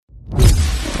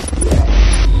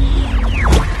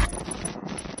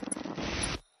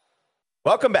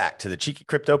Welcome back to the Cheeky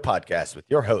Crypto Podcast with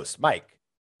your hosts, Mike,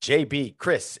 JB,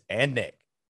 Chris, and Nick.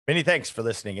 Many thanks for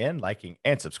listening in, liking,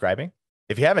 and subscribing.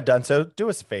 If you haven't done so, do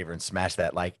us a favor and smash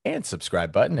that like and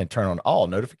subscribe button and turn on all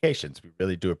notifications. We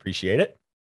really do appreciate it.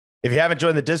 If you haven't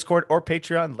joined the Discord or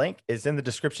Patreon, link is in the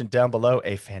description down below.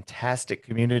 A fantastic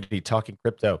community talking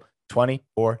crypto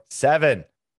 24/7.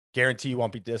 Guarantee you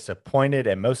won't be disappointed.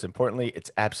 And most importantly,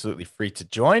 it's absolutely free to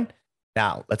join.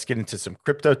 Now, let's get into some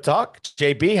crypto talk.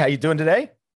 JB, how you doing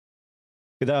today?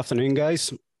 Good afternoon,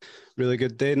 guys. Really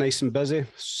good day, nice and busy.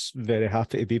 Very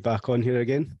happy to be back on here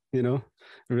again. I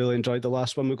really enjoyed the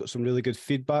last one. We got some really good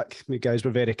feedback. You guys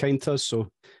were very kind to us, so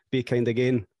be kind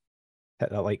again.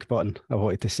 Hit that like button. I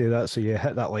wanted to say that, so yeah,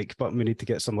 hit that like button. We need to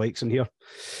get some likes in here.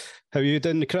 How are you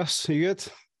doing, Chris? Are you good?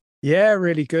 Yeah,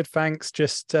 really good. Thanks.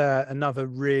 Just another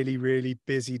really, really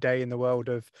busy day in the world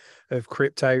of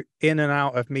crypto. In and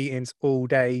out of meetings all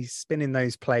day, spinning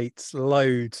those plates,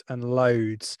 loads and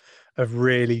loads of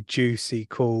really juicy,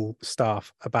 cool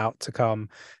stuff about to come.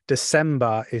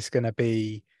 December is going to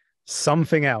be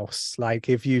something else. Like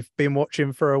if you've been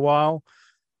watching for a while,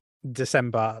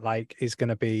 December is going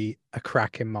to be a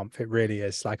cracking month. It really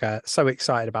is. So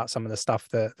excited about some of the stuff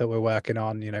that we're working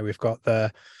on. We've got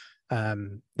the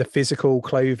physical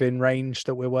clothing range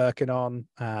that we're working on,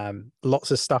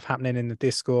 lots of stuff happening in the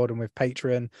Discord and with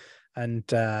Patreon, and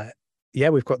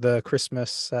we've got the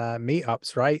Christmas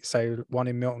meetups, right? So one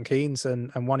in Milton Keynes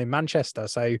and one in Manchester.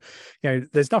 So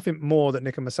there's nothing more that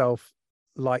Nick and myself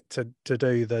like to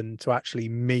do than to actually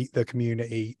meet the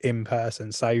community in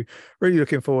person. So really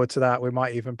looking forward to that. We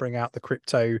might even bring out the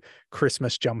crypto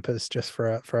Christmas jumpers just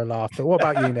for a laugh. But what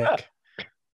about you, Nick?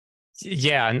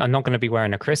 Yeah, I'm not going to be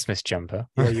wearing a Christmas jumper.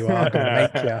 Yeah, you are. I'm going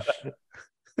to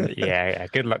make you. yeah,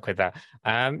 good luck with that.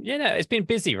 It's been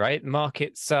busy, right?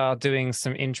 Markets are doing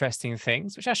some interesting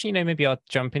things, which actually, maybe I'll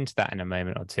jump into that in a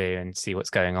moment or two and see what's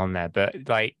going on there. But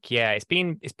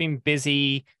it's been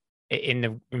busy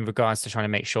in regards to trying to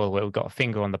make sure that we've got a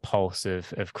finger on the pulse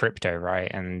of crypto, right?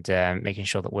 And making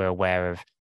sure that we're aware of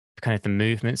kind of the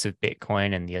movements of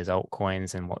Bitcoin and the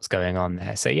altcoins and what's going on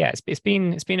there. So yeah, it's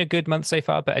been a good month so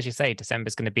far. But as you say,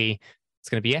 December's going to be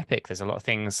epic. There's a lot of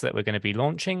things that we're going to be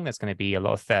launching. There's going to be a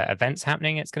lot of events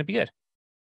happening. It's going to be good.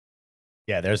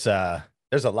 Yeah, there's a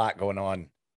lot going on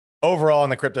overall in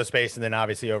the crypto space, and then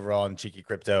obviously overall in Cheeky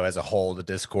Crypto as a whole, the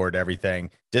Discord, everything.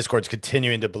 Discord's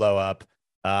continuing to blow up,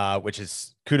 which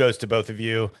is kudos to both of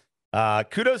you.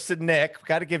 Kudos to Nick.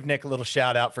 Got to give Nick a little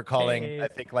shout out for calling, I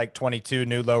think, 22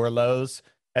 new lower lows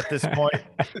at this point.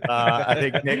 I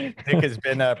think Nick has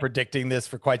been predicting this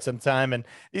for quite some time, and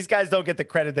these guys don't get the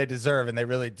credit they deserve, and they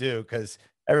really do, because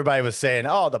everybody was saying,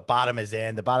 "Oh, the bottom is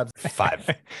in." The bottom's five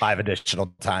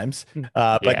additional times.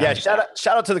 But yeah, shout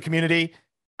out to the community.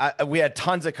 We had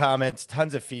tons of comments,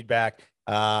 tons of feedback.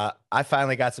 I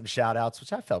finally got some shout outs,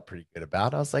 which I felt pretty good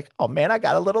about. I was like, "Oh man, I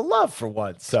got a little love for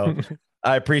once." So.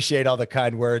 I appreciate all the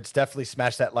kind words. Definitely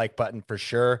smash that like button for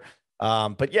sure.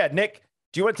 But yeah, Nick,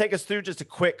 do you want to take us through just a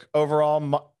quick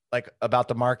overall, about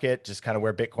the market, just kind of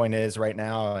where Bitcoin is right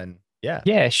now? And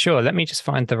yeah, sure. Let me just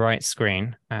find the right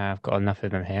screen. I've got enough of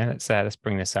them here. Let's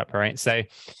bring this up. All right. So,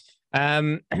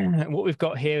 what we've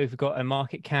got here, we've got a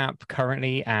market cap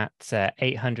currently at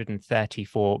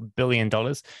 $834 billion.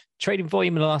 Trading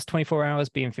volume in the last 24 hours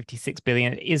being 56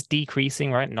 billion. It is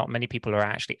decreasing, right? Not many people are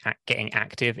actually getting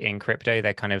active in crypto.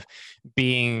 They're kind of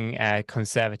being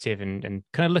conservative and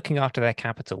kind of looking after their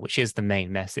capital, which is the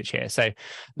main message here. So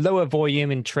lower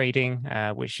volume in trading,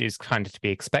 which is kind of to be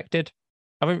expected.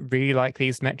 I don't really like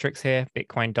these metrics here.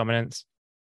 Bitcoin dominance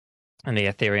and the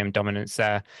Ethereum dominance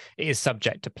is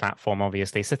subject to platform,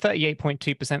 obviously. So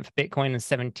 38.2% for Bitcoin and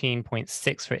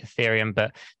 17.6% for Ethereum,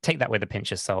 but take that with a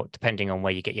pinch of salt, depending on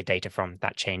where you get your data from.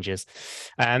 That changes.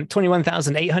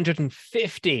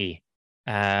 21,850.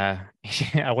 I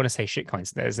want to say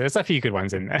shitcoins. There's a few good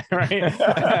ones in there, right?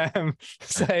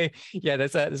 So yeah,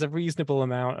 there's a reasonable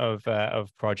amount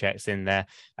of projects in there,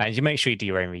 and you make sure you do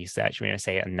your own research. We don't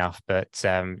say it enough, but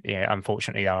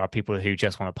unfortunately, there are people who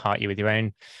just want to party with your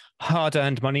own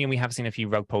hard-earned money, and we have seen a few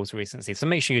rug pulls recently. So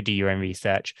make sure you do your own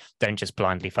research. Don't just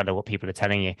blindly follow what people are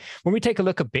telling you. When we take a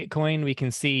look at Bitcoin, we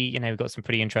can see, we've got some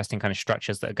pretty interesting kind of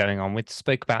structures that are going on. We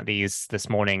spoke about these this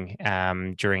morning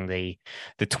during the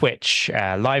Twitch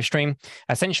live stream.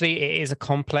 Essentially, it is a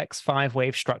complex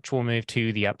 5-wave structural move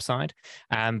to the upside,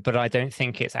 but I don't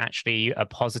think it's actually a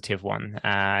positive one.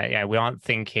 We aren't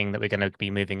thinking that we're going to be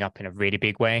moving up in a really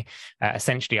big way.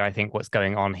 Essentially, I think what's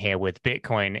going on here with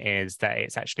Bitcoin is that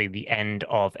it's actually the end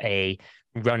of a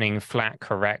running flat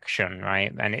correction,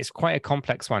 right? And it's quite a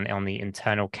complex one on the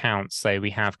internal counts. So we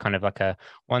have kind of like a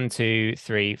 1, 2,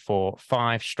 3, 4,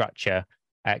 5 structure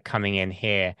coming in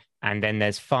here. And then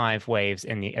there's 5 waves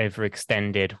in the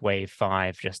overextended wave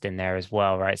 5 just in there as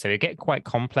well, right? So it get quite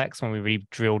complex when we really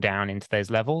drill down into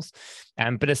those levels.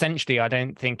 But essentially, I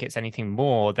don't think it's anything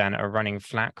more than a running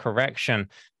flat correction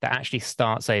that actually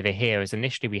starts over here. As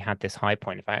initially we had this high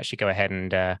point. If I actually go ahead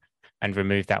and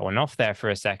remove that one off there for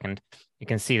a second, you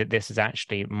can see that this is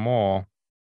actually more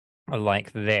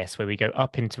like this, where we go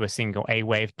up into a single A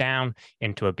wave, down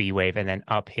into a B wave, and then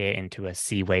up here into a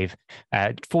C wave,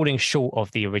 falling short of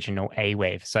the original A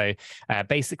wave. So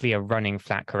basically a running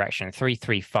flat correction.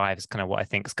 335 is kind of what I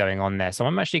think is going on there. So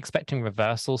I'm actually expecting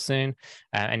reversal soon.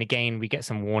 And again, we get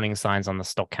some warning signs on the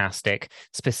stochastic.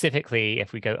 Specifically,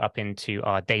 if we go up into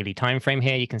our daily time frame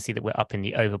here, you can see that we're up in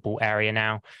the overbought area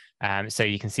now. So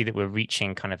you can see that we're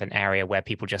reaching kind of an area where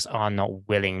people just are not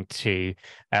willing to,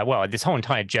 well, this whole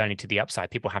entire journey to the upside,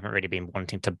 people haven't really been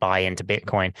wanting to buy into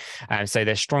Bitcoin. So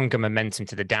there's stronger momentum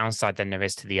to the downside than there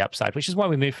is to the upside, which is why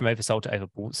we moved from oversold to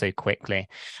overbought so quickly.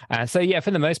 So yeah,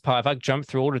 for the most part, if I jump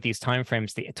through all of these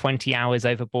timeframes, the 20 hours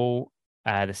overbought,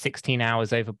 the 16 hours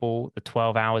overbought, the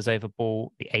 12 hours overbought,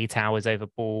 the 8 hours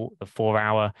overbought, the 4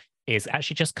 hour is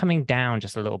actually just coming down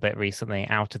just a little bit recently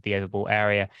out of the overbought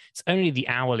area. It's only the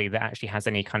hourly that actually has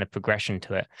any kind of progression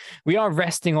to it. We are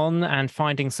resting on and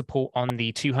finding support on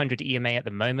the 200 EMA at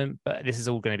the moment, but this is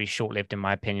all going to be short-lived in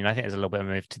my opinion. I think there's a little bit of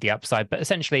a move to the upside, but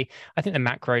essentially I think the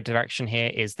macro direction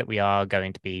here is that we are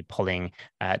going to be pulling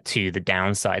to the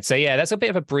downside. So yeah, that's a bit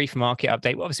of a brief market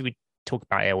update. Well, obviously we talk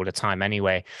about it all the time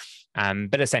anyway,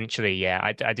 but essentially, yeah,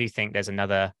 I do think there's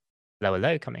another lower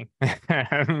low coming.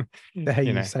 The hell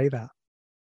you say that.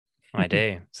 I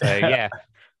do. So yeah.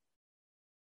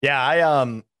 Yeah,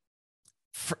 I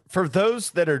for those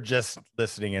that are just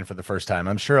listening in for the first time,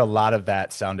 I'm sure a lot of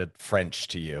that sounded French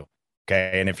to you.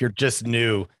 Okay. And if you're just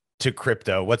new to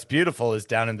crypto, what's beautiful is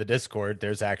down in the Discord,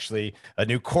 there's actually a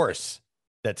new course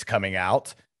that's coming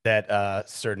out that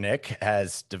Sir Nick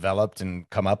has developed and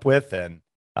come up with. And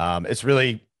it's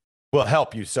really will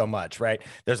help you so much, right?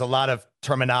 There's a lot of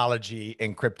terminology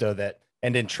in crypto that,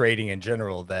 and in trading in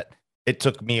general, that it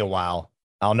took me a while.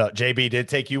 I don't know, JB, did it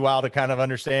take you a while to kind of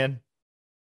understand?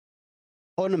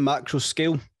 On a macro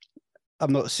scale,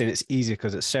 I'm not saying it's easy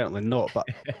because it's certainly not, but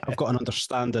I've got an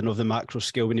understanding of the macro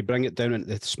scale. When you bring it down into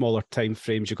the smaller time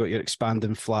frames, you've got your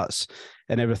expanding flats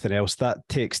and everything else. That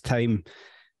takes time.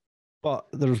 But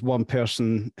there's one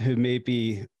person who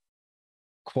maybe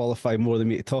qualify more than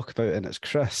me to talk about, and it's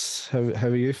Chris. How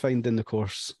are you finding the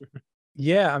course?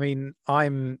 Yeah, I mean,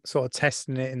 I'm sort of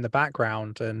testing it in the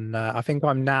background, and I think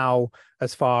I'm now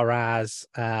as far as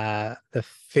the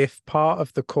 5th part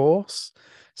of the course.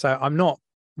 So I'm not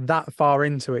that far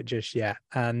into it just yet.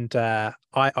 And I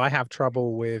have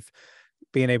trouble with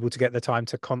being able to get the time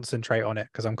to concentrate on it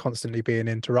because I'm constantly being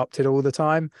interrupted all the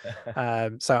time.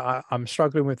 So I'm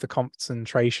struggling with the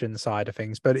concentration side of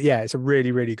things. But yeah, it's a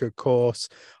really, really good course.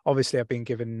 Obviously, I've been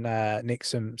giving Nick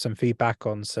some feedback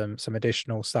on some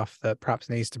additional stuff that perhaps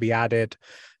needs to be added,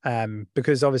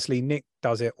 because obviously Nick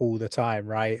does it all the time,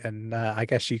 right? And I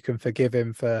guess you can forgive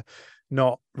him for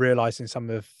not realizing some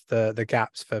of the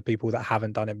gaps for people that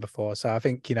haven't done it before. So I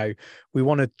think, you know, we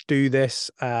want to do this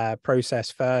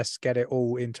process first, get it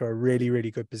all into a really,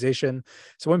 really good position.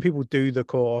 So when people do the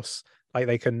course, like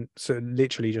they can sort of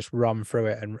literally just run through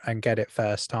it and get it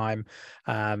first time.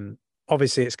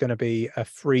 Obviously, it's going to be a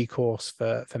free course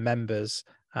for members.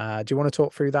 Do you want to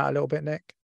talk through that a little bit,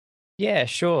 Nick? Yeah,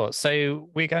 sure. So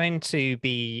we're going to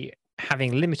be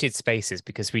having limited spaces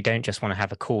because we don't just want to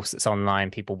have a course that's online,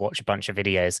 people watch a bunch of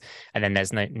videos and then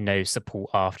there's no support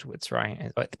afterwards,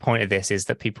 right? Like the point of this is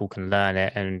that people can learn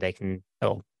it and they can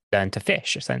learn to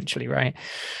fish essentially, right?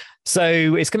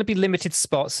 So it's going to be limited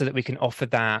spots so that we can offer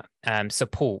that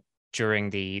support during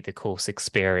the course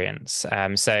experience.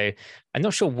 So I'm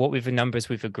not sure what numbers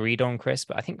we've agreed on, Chris,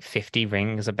 but I think 50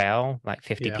 rings a bell, like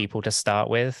 50 people to start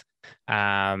with.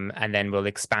 And then we'll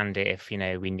expand it if, you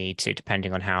know, we need to,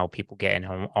 depending on how people get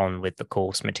on with the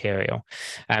course material.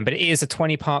 But it is a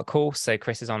 20-part course. So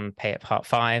Chris is on pay at part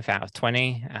 5 out of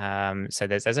 20. So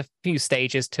there's a few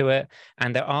stages to it.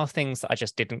 And there are things that I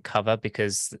just didn't cover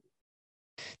because,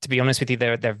 to be honest with you,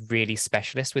 they're really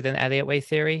specialist within Elliott Wave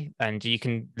theory, and you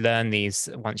can learn these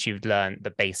once you've learned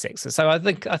the basics. So I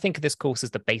think this course is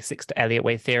the basics to Elliott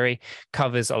Wave theory,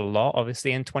 covers a lot,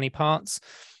 obviously, in 20 parts.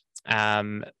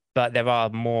 But there are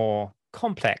more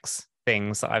complex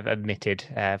things that I've omitted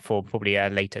for probably a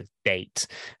later date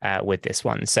with this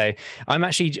one. So I'm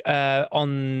actually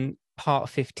on part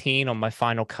 15 on my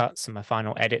final cuts and my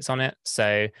final edits on it.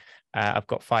 So I've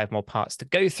got 5 more parts to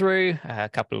go through, a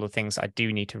couple of things I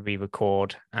do need to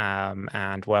re-record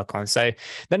and work on. So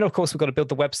then, of course, we've got to build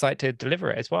the website to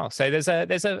deliver it as well. So there's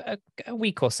a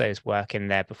week or so's work in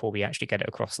there before we actually get it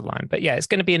across the line. But yeah, it's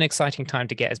going to be an exciting time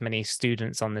to get as many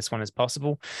students on this one as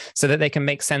possible, so that they can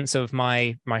make sense of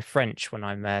my French when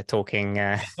I'm talking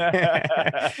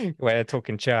we're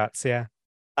talking charts. Yeah,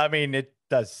 I mean, it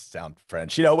does sound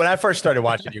French. You know, when I first started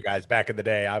watching you guys back in the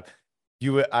day, I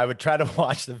would try to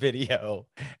watch the video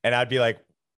and I'd be like,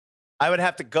 I would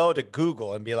have to go to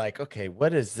Google and be like, okay,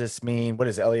 what does this mean? What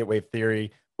is Elliott wave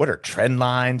theory? What are trend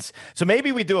lines? So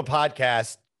maybe we do a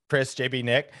podcast, Chris, JB,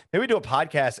 Nick, maybe we do a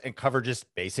podcast and cover just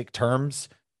basic terms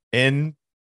in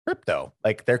crypto.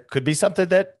 Like there could be something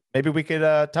that maybe we could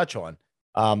touch on.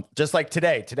 Just like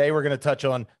today. Today, we're going to touch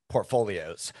on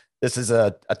portfolios. This is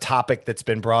a topic that's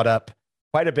been brought up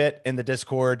quite a bit in the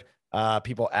Discord.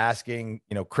 People asking,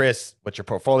 you know, Chris, what's your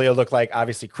portfolio look like?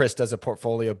 Obviously, Chris does a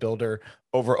portfolio builder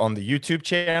over on the YouTube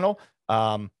channel.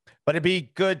 But it'd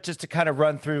be good just to kind of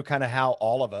run through kind of how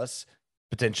all of us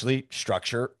potentially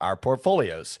structure our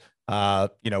portfolios.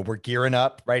 You know, we're gearing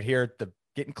up right here,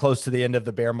 getting close to the end of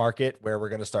the bear market where we're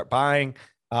going to start buying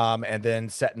and then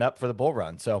setting up for the bull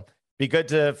run. So be good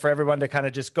for everyone to kind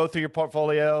of just go through your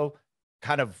portfolio,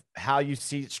 kind of how you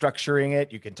see structuring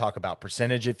it. You can talk about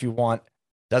percentage if you want.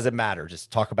 Doesn't matter.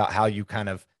 Just talk about how you kind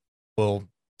of will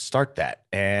start that.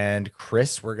 And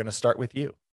Chris, we're going to start with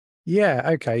you.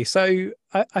 Yeah. Okay. So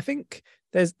I think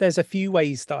there's a few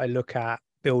ways that I look at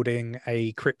building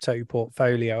a crypto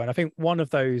portfolio, and I think one of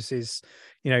those is,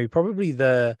 you know, probably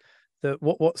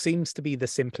what seems to be the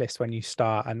simplest when you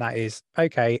start, and that is,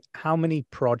 okay, how many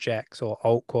projects or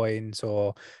altcoins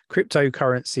or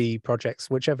cryptocurrency projects,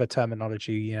 whichever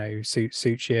terminology, you know,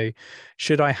 suits you,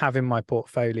 should I have in my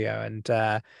portfolio? And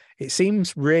it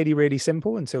seems really, really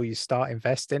simple until you start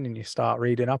investing and you start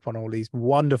reading up on all these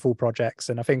wonderful projects.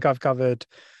 And I think I've covered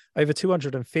over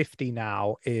 250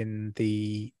 now in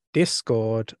the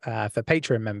Discord for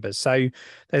Patreon members. So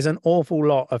there's an awful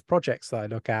lot of projects that I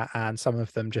look at, and some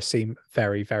of them just seem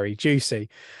very, very juicy.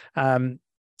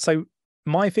 So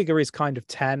my figure is kind of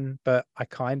 10, but I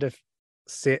kind of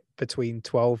sit between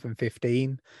 12 and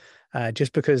 15,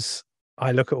 just because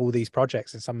I look at all these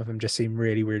projects and some of them just seem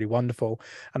really, really wonderful.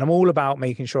 And I'm all about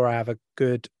making sure I have a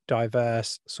good,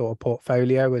 diverse sort of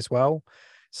portfolio as well.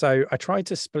 So I tried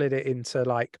to split it into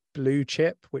like blue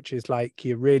chip, which is like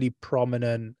your really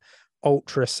prominent,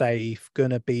 ultra safe,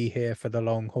 gonna be here for the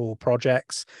long haul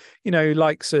projects, you know,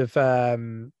 likes of,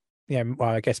 you know, well,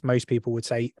 I guess most people would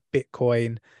say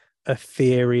Bitcoin,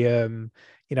 Ethereum,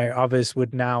 you know, others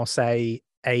would now say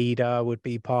ADA would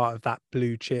be part of that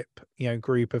blue chip, you know,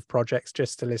 group of projects,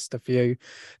 just to list a few.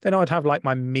 Then I'd have like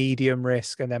my medium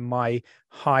risk and then my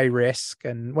high risk.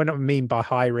 And what I mean by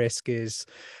high risk is,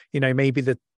 you know, maybe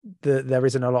there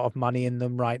isn't a lot of money in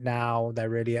them right now. They're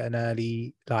really at an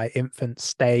early, like, infant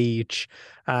stage.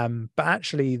 But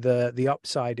actually the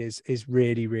upside is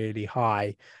really, really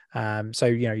high. So,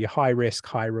 you know, your high risk,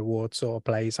 high reward sort of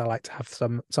plays, I like to have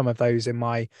some of those in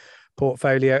my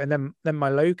portfolio. And then my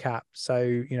low cap. So,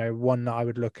 you know, one that I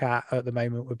would look at the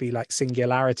moment would be like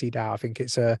Singularity DAO. I think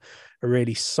it's a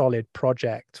really solid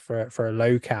project for a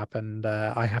low cap, and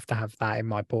I have to have that in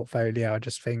my portfolio. I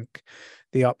just think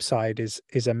the upside is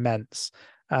immense.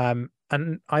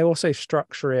 And I also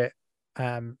structure it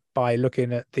by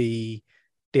looking at the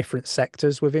different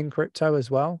sectors within crypto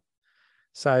as well.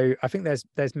 So I think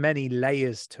there's many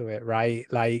layers to it, right?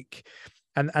 Like,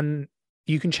 and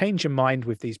you can change your mind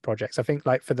with these projects. I think,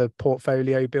 like, for the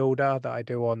portfolio builder that I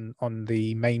do on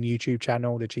the main YouTube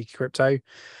channel, the Cheeky Crypto,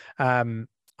 I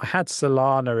had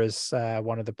Solana as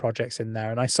one of the projects in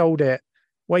there, and I sold it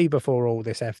way before all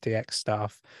this FTX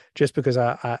stuff, just because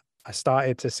I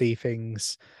started to see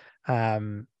things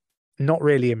not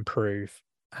really improve.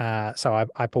 So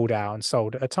I pulled out and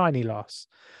sold at a tiny loss.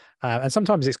 And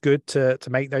sometimes it's good to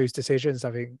make those decisions.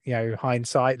 I think, you know,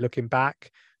 hindsight, looking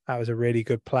back, that was a really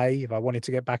good play. If I wanted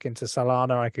to get back into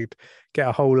Solana, I could get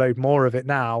a whole load more of it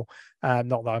now.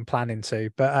 Not that I'm planning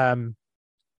to, but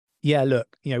yeah, look,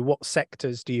 you know, what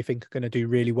sectors do you think are going to do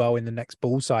really well in the next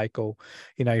bull cycle?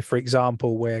 You know, for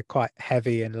example, we're quite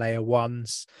heavy in layer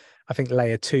ones. I think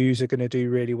layer twos are going to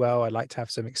do really well. I'd like to have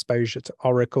some exposure to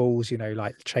oracles, you know,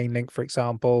 like Chainlink, for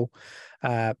example.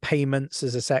 Payments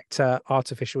as a sector,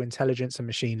 artificial intelligence and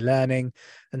machine learning,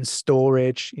 and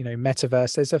storage, you know,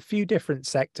 metaverse. There's a few different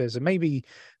sectors, and maybe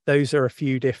those are a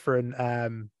few different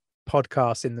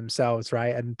podcasts in themselves,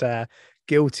 right? And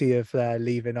guilty of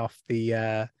leaving off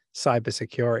the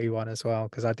cybersecurity one as well,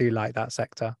 because I do like that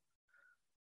sector.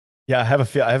 Yeah, I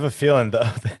have a feeling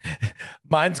though.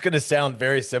 Mine's going to sound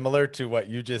very similar to what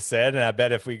you just said, and I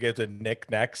bet if we get to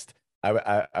Nick next,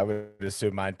 I would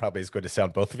assume mine probably is going to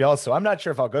sound both of y'all. So I'm not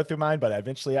sure if I'll go through mine, but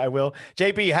eventually I will.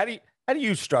 JB, how do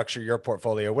you structure your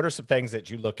portfolio? What are some things that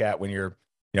you look at when you're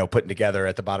putting together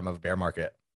at the bottom of a bear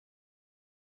market?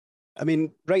 I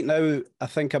mean, right now, I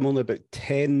think I'm only about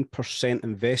 10%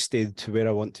 invested to where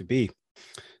I want to be.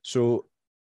 So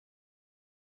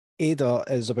ADA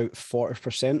is about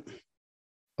 40%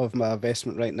 of my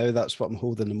investment right now. That's what I'm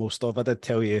holding the most of. I did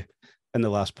tell you in the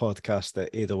last podcast that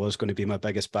ADA was going to be my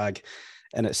biggest bag,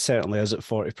 and it certainly is at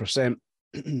 40%.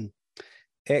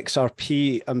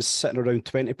 XRP, I'm sitting around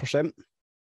 20%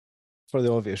 for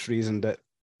the obvious reason that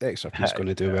XRP is going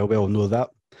to do well. We all know that.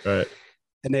 Right.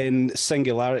 And then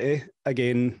Singularity,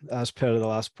 again, as per the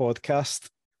last podcast,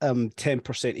 I'm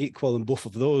 10% equal in both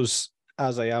of those,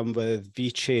 as I am with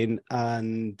VeChain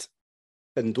and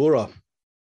Pandora.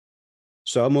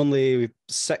 So I'm only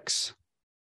 6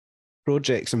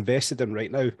 projects invested in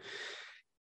right now.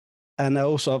 And I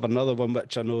also have another one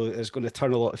which I know is going to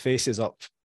turn a lot of faces up,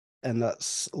 and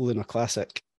that's Luna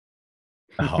Classic.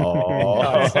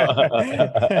 Oh.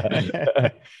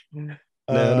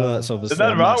 No, I know that's obviously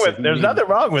there's nothing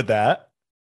wrong with that.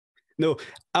 No,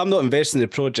 I'm not investing in the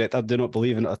project. I do not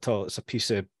believe in it at all. It's a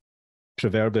piece of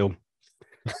proverbial.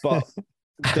 But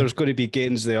there's going to be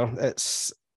gains there.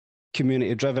 It's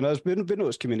community driven. As we know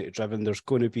it's community driven, there's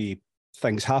going to be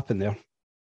things happen there.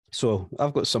 So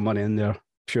I've got some money in there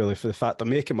purely for the fact I'm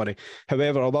making money.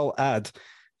 However, I will add,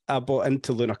 I bought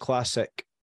into Luna Classic,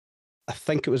 I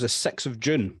think it was the 6th of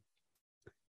June.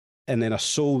 And then I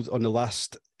sold on the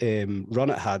last run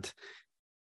it had.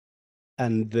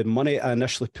 And the money I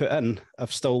initially put in,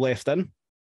 I've still left in.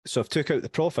 So I've took out the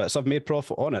profits. I've made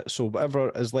profit on it. So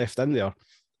whatever is left in there,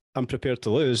 I'm prepared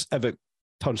to lose if it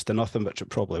turns to nothing, which it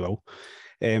probably will.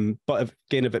 But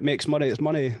if it makes money, it's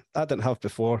money I didn't have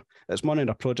before. It's money in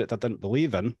a project I didn't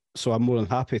believe in. So I'm more than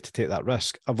happy to take that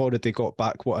risk. I've already got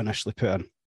back what I initially put in.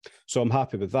 So I'm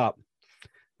happy with that.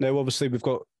 Now, obviously, we've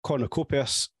got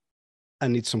Cornucopias. I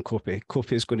need some Copy.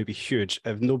 Copy is going to be huge.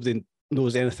 If nobody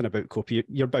knows anything about Copy,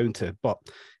 you're bound to. But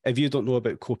if you don't know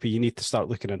about Copy, you need to start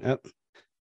looking into it.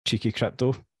 Cheeky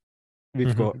crypto.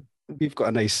 We've got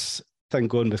a nice thing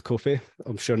going with Copy.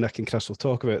 I'm sure Nick and Chris will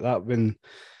talk about that when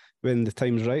the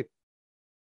time's right.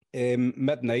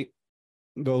 Midnight.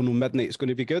 We all know Midnight is going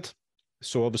to be good.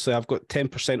 So obviously I've got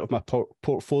 10% of my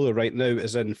portfolio right now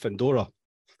is in Pandora.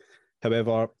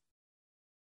 However,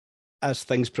 as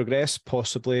things progress,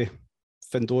 possibly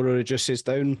Pandora reduces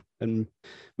down and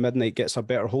Midnight gets a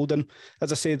better holding.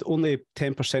 As I said, only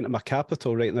 10% of my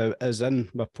capital right now is in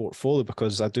my portfolio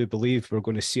because I do believe we're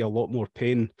going to see a lot more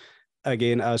pain.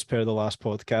 Again, as per the last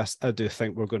podcast, I do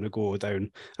think we're going to go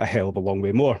down a hell of a long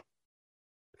way more.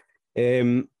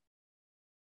 Matic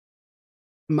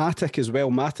as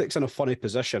well. Matic's in a funny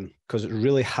position because it's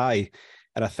really high.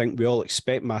 And I think we all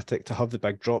expect Matic to have the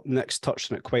big drop. Nick's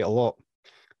touched on it quite a lot.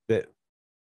 That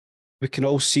we can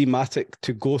all see Matic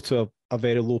to go to a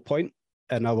very low point,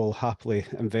 and I will happily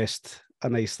invest a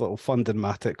nice little fund in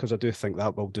Matic because I do think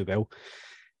that will do well.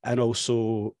 And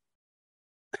also,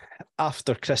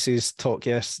 after Chris's talk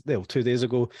 2 days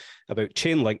ago about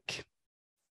Chainlink,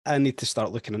 I need to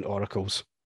start looking into oracles.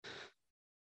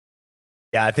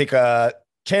 Yeah, I think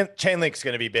Chainlink's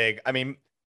going to be big. I mean,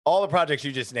 all the projects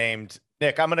you just named,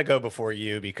 Nick, I'm going to go before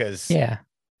you because I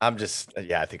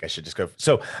think I should just go.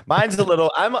 So mine's a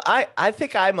little, I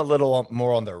think I'm a little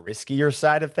more on the riskier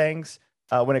side of things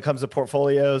when it comes to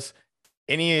portfolios.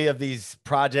 Any of these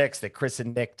projects that Chris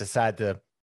and Nick decide to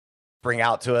bring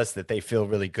out to us that they feel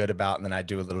really good about, and then I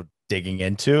do a little digging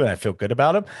into and I feel good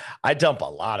about them, I dump a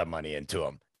lot of money into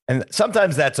them. And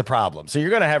sometimes that's a problem. So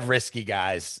you're going to have risky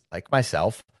guys like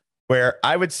myself where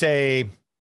I would say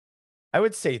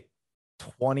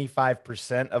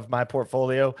 25% of my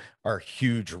portfolio are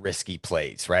huge risky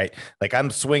plays, right? Like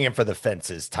I'm swinging for the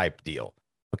fences type deal.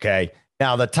 Okay.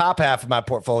 Now the top half of my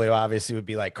portfolio obviously would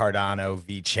be like Cardano,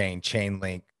 VeChain,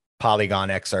 Chainlink, Polygon,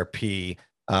 XRP.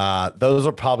 Those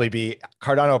will probably be,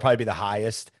 Cardano will probably be the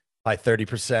highest by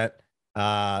 30%.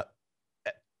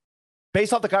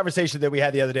 Based off the conversation that we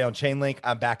had the other day on Chainlink,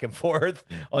 I'm back and forth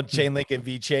on Chainlink and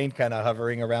VeChain, kind of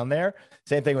hovering around there.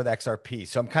 Same thing with XRP.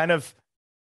 So I'm kind of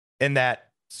in that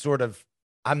sort of,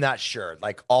 I'm not sure,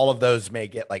 like all of those may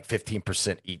get like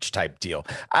 15% each type deal.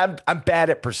 I'm bad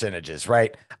at percentages,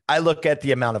 right? I look at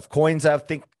the amount of coins I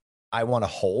think I want to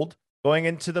hold going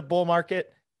into the bull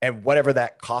market, and whatever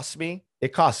that costs me,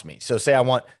 it costs me. So say I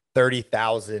want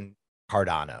 30,000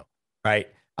 Cardano, right?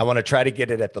 I want to try to get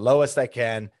it at the lowest I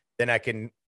can. Then I can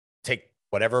take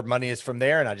whatever money is from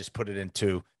there and I just put it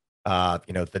into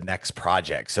the next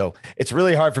project. So it's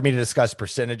really hard for me to discuss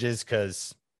percentages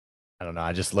because I don't know.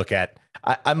 I just look at,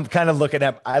 I'm kind of looking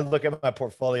at, I look at my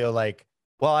portfolio like,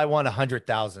 well, I want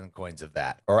 100,000 coins of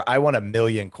that, or I want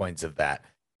 1,000,000 coins of that.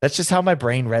 That's just how my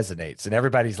brain resonates. And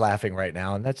everybody's laughing right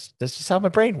now. And that's just how my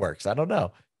brain works. I don't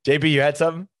know. JB, you had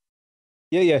something?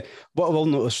 Yeah. What I will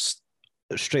notice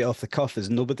straight off the cuff is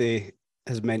nobody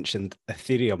has mentioned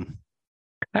Ethereum.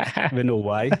 We know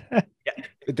why. Yeah.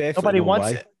 We definitely Nobody know wants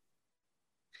why. it.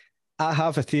 I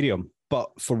have Ethereum, but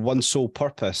for one sole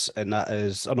purpose, and that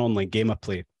is an online game I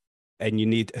play. And you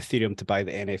need Ethereum to buy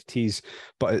the NFTs.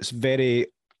 But it's very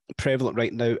prevalent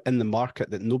right now in the market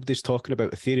that nobody's talking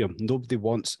about Ethereum. Nobody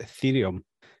wants Ethereum.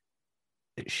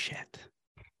 It's shit.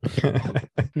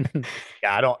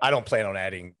 Yeah, I don't plan on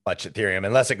adding much Ethereum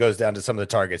unless it goes down to some of the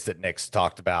targets that Nick's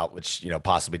talked about, which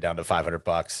possibly down to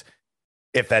 $500.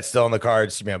 If that's still on the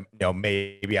cards,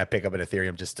 maybe I pick up an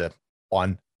Ethereum just to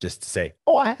say,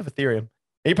 oh, I have Ethereum.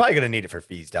 You're probably going to need it for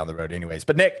fees down the road, anyways.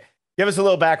 But Nick, give us a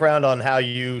little background on how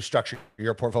you structure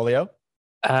your portfolio.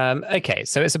 Okay,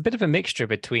 so it's a bit of a mixture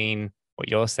between what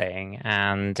you're saying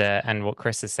and what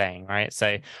Chris is saying, right?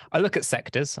 So I look at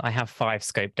sectors. I have 5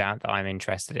 scoped out that I'm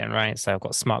interested in, right? So I've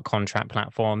got smart contract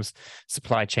platforms,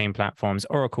 supply chain platforms,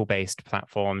 Oracle-based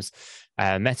platforms,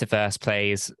 metaverse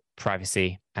plays,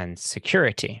 privacy, and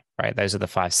security, right? Those are the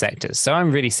 5 sectors. So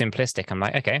I'm really simplistic. I'm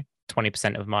like, okay,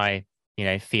 20% of my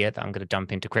fiat that I'm going to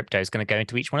dump into crypto is going to go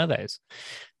into each one of those.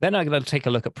 Then I'm going to take a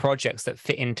look at projects that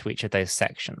fit into each of those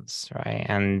sections, right?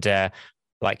 And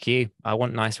like you, I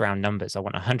want nice round numbers. I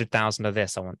want 100,000 of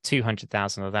this. I want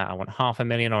 200,000 of that. I want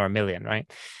 500,000 or 1,000,000,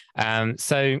 right?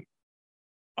 So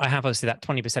I have obviously that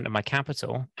 20% of my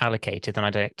capital allocated, and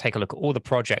I take a look at all the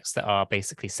projects that are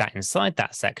basically sat inside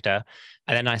that sector,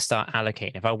 and then I start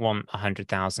allocating. If I want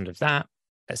 100,000 of that,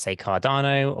 let's say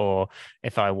Cardano, or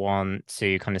if I want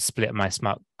to kind of split my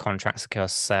smart contracts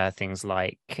across things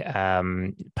like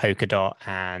Polkadot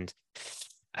and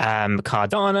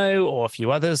Cardano or a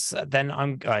few others, then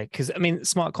I'm because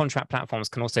smart contract platforms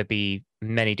can also be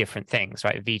many different things,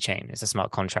 right? VeChain is a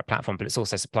smart contract platform, but it's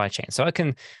also supply chain. So I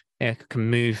can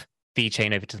move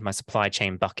VeChain over to my supply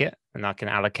chain bucket, and I can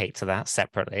allocate to that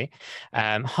separately.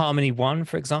 Harmony One,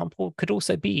 for example, could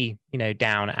also be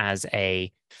down as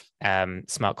a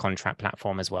smart contract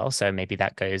platform as well. So maybe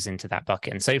that goes into that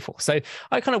bucket and so forth. So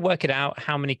I kind of work it out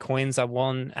how many coins I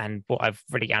want and what I've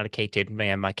really allocated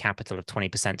my capital of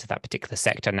 20% to that particular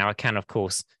sector. Now I can, of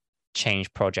course,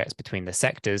 change projects between the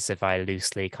sectors if I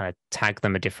loosely kind of tag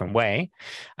them a different way.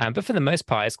 But for the most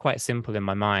part, it's quite simple in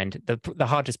my mind. The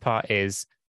hardest part is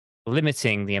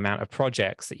limiting the amount of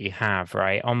projects that you have,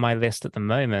 right? On my list at the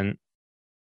moment,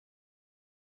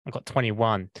 I've got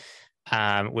 21.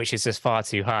 Which is just far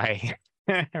too high.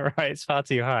 Right, it's far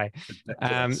too high. So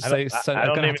I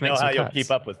don't even know how you'll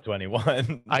keep up with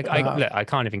 21. I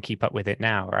can't even keep up with it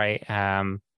now, right?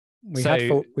 We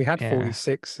had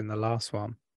 46 in the last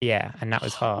one. Yeah, and that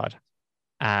was hard.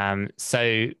 So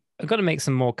I've got to make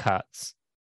some more cuts.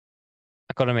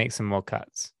 And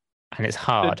it's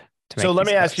hard to make. So let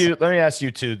me ask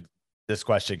you two this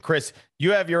question. Chris,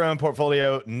 you have your own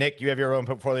portfolio. Nick, you have your own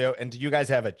portfolio. And do you guys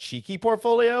have a cheeky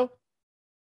portfolio?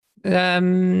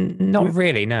 Not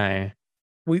really, no.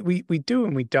 We do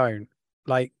and we don't,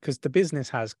 like, because the business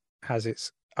has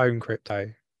its own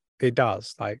crypto. It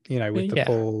does, like, with the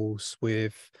falls,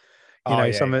 with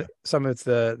some of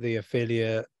the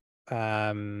affiliate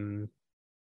kickbacks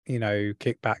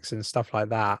and stuff like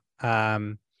that.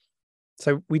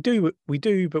 So we do,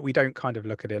 but we don't kind of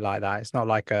look at it like that. It's not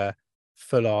like a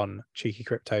full-on Cheeky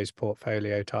Cryptos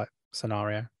portfolio type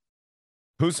scenario.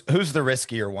 Who's the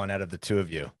riskier one out of the two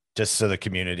of you? Just so the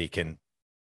community can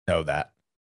know that.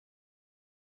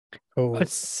 Oh, I'd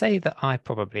say that I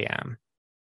probably am.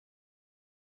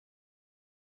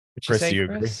 Chris, do you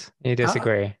agree? You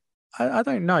disagree? I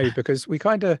don't know, because we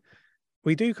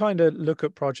do kind of look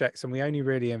at projects and we only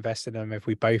really invest in them if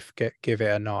we both give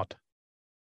it a nod.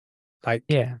 Like,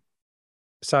 yeah.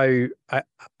 So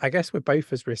I guess we're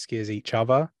both as risky as each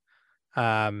other.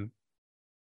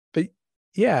 But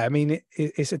yeah, I mean,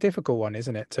 it's a difficult one,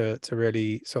 isn't it, to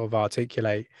really sort of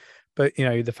articulate. But,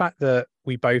 the fact that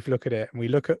we both look at it and we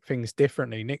look at things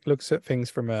differently. Nick looks at things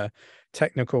from a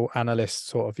technical analyst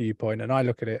sort of viewpoint, and I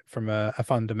look at it from a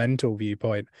fundamental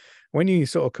viewpoint. When you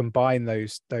sort of combine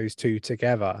those two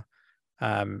together,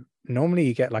 normally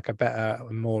you get like a better,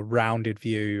 more rounded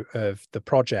view of the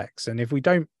projects. And if we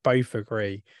don't both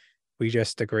agree, we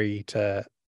just agree to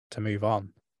move on.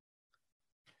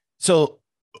 So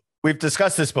we've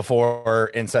discussed this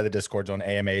before inside the Discords on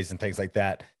AMAs and things like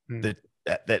that. That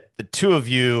the two of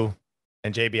you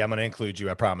And JB, I'm going to include you.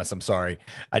 I promise. I'm sorry.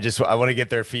 I want to get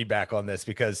their feedback on this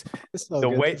because the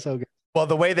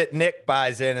way that Nick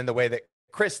buys in and the way that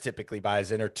Chris typically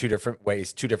buys in are two different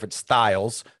ways, two different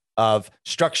styles of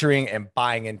structuring and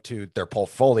buying into their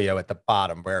portfolio at the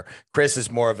bottom, where Chris is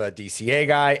more of a DCA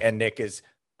guy and Nick is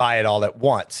buy it all at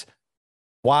once.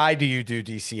 Why do you do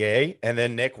DCA? And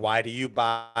then Nick, why do you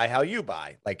buy how you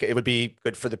buy? Like, it would be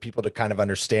good for the people to kind of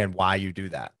understand why you do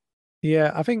that.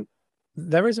 Yeah, I think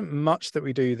there isn't much that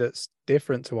we do that's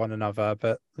different to one another,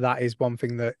 but that is one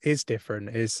thing that is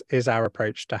different is our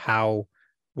approach to how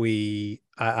we,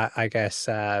 I guess,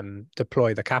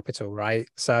 deploy the capital, right?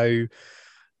 So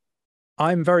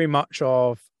I'm very much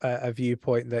of a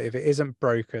viewpoint that if it isn't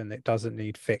broken, it doesn't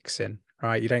need fixing,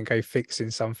 right? You don't go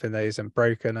fixing something that isn't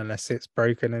broken unless it's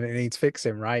broken and it needs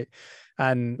fixing, right?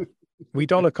 And we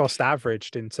dollar cost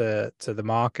averaged into the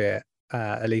market,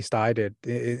 at least I did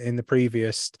in the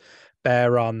previous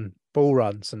bear run, bull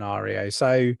run scenario.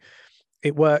 So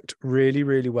it worked really,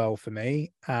 really well for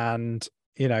me. And,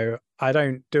 you know, I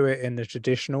don't do it in the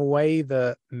traditional way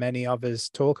that many others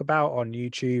talk about on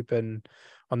YouTube and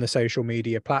on the social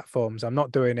media platforms. I'm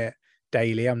not doing it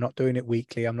daily. I'm not doing it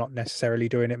weekly. I'm not necessarily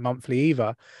doing it monthly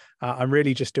either. I'm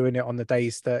really just doing it on the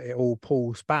days that it all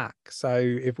pulls back. So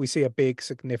if we see a big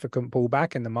significant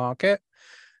pullback in the market,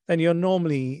 then you're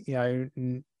normally, you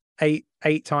know,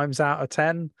 eight times out of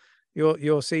 10,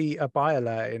 you'll see a buy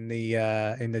alert in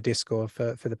the Discord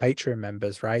for the Patreon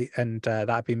members, right? And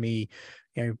that'd be me,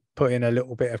 you know, putting a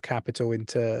little bit of capital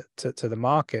into the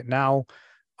market. Now,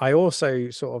 I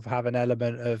also sort of have an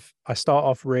element of, I start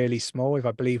off really small if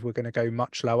I believe we're going to go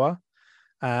much lower,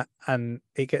 and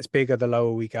it gets bigger the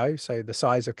lower we go. So the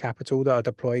size of capital that I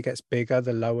deploy gets bigger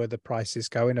the lower the prices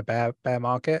go in a bear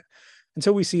market,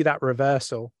 until we see that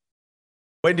reversal.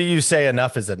 When do you say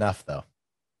enough is enough, though?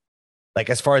 Like,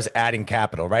 as far as adding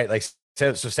capital, right? Like,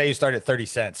 so say you start at 30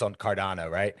 cents on Cardano,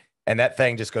 right? And that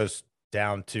thing just goes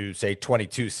down to, say,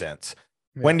 22 cents.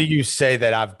 Yeah. When do you say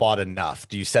that I've bought enough?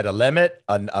 Do you set a limit,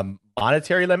 a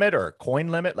monetary limit or a coin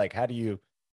limit? Like, how do you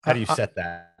set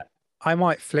that? I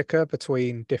might flicker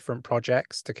between different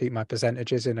projects to keep my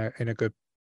percentages in a good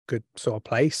sort of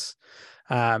place.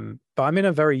 But I'm in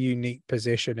a very unique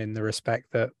position in the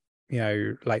respect that, you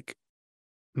know, like,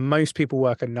 most people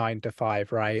work a 9 to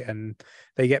 5, right? And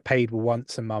they get paid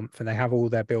once a month and they have all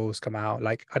their bills come out.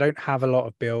 Like, I don't have a lot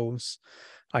of bills.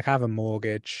 Like, I have a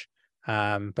mortgage.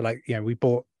 But, like, you know, we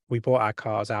bought our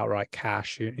cars outright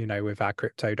cash, you know, with our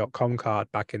crypto.com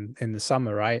card back in the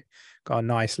summer, right? Got a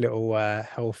nice little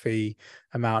healthy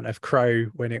amount of crow.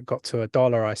 When it got to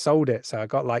 $1, I sold it. So I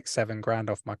got like $7,000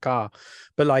 off my car.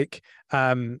 But, like,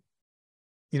 you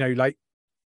know, like,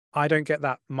 I don't get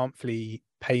that monthly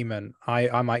payment.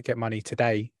 I might get money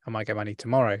today. I might get money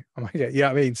tomorrow. I might get, you know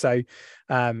what I mean? So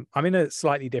I'm in a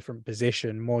slightly different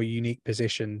position, more unique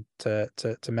position to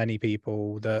many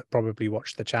people that probably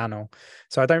watch the channel.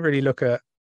 So I don't really look at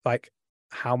like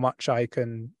how much I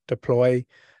can deploy.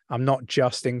 I'm not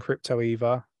just in crypto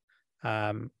either.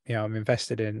 You know, I'm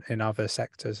invested in other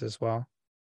sectors as well.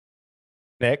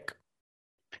 Nick?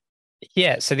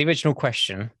 Yeah, so the original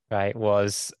question, right,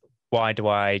 was why do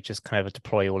I just kind of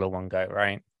deploy all in one go,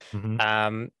 right?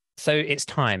 Mm-hmm. So it's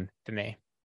time for me,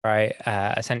 right?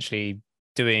 Essentially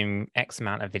doing X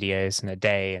amount of videos in a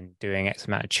day and doing X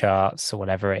amount of charts or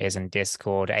whatever it is in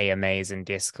Discord, AMAs in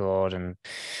Discord, and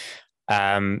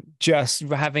just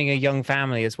having a young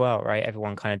family as well, right?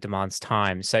 Everyone kind of demands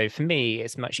time. So for me,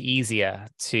 it's much easier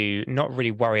to not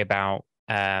really worry about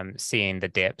seeing the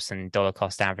dips and dollar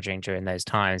cost averaging during those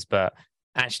times, but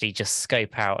actually just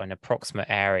scope out an approximate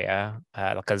area,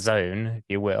 like a zone, if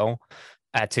you will,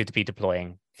 to be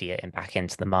deploying fiat and back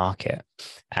into the market.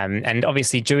 And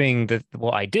obviously doing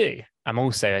what I do, I'm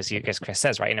also, as Chris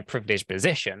says, right, in a privileged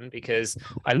position because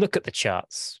I look at the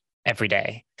charts every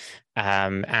day.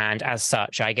 And as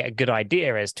such, I get a good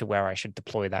idea as to where I should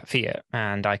deploy that fiat.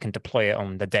 And I can deploy it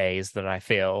on the days that I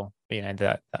feel, you know,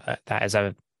 that is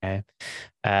a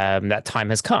that time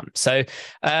has come. So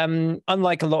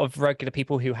unlike a lot of regular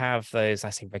people who have those, I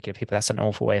say regular people, that's an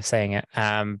awful way of saying it,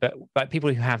 but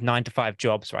people who have 9 to 5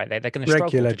 jobs, right, they're going to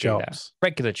struggle to do that.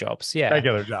 Regular jobs, yeah,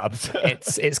 regular jobs.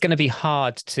 it's going to be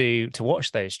hard to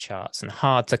watch those charts and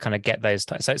hard to kind of get those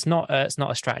so it's not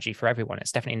a strategy for everyone.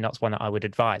 It's definitely not one that I would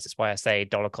advise. That's why I say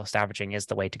dollar cost averaging is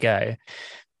the way to go.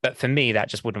 But for me, that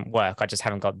just wouldn't work. I just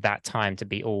haven't got that time to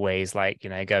be always like, you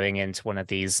know, going into one of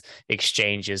these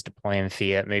exchanges, deploying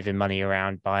fiat, moving money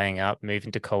around, buying up,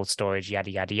 moving to cold storage, yada,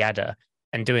 yada, yada.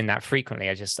 And doing that frequently,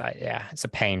 yeah, it's a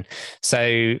pain.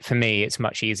 So for me, it's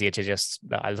much easier to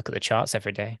I look at the charts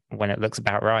every day. When it looks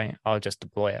about right, I'll just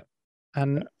deploy it.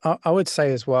 And I would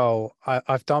say as well,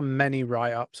 I've done many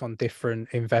write-ups on different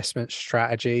investment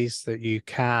strategies that you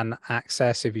can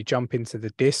access. If you jump into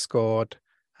the Discord,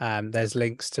 there's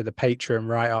links to the Patreon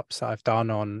write-ups that I've done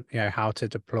on, how to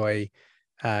deploy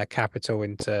capital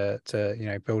into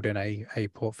building a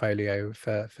portfolio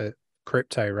for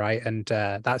crypto, right? And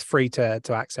that's free to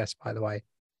access, by the way.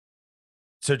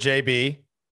 So JB,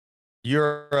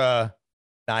 you're a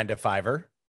 9 to 5er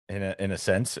in a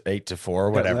sense, 8 to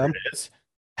 4, whatever it is.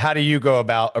 How do you go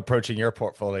about approaching your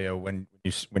portfolio when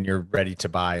you're ready to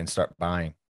buy and start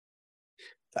buying?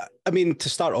 I mean, to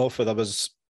start off with, I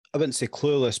wouldn't say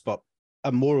clueless, but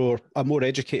I'm more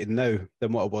educated now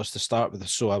than what I was to start with.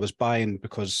 So I was buying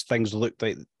because things looked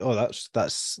like, oh,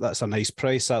 that's a nice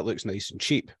price. That looks nice and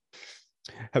cheap.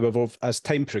 However, as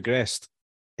time progressed,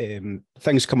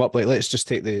 things come up like, let's just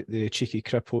take the cheeky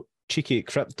crypto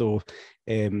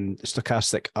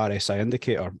stochastic RSI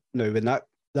indicator. Now, when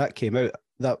that came out,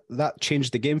 that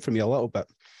changed the game for me a little bit.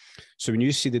 So when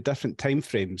you see the different time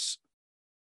frames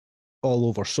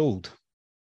all oversold,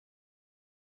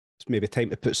 it's maybe time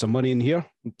to put some money in here,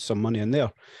 some money in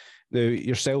there. Now,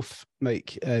 yourself,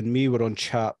 Mike, and me were on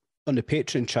the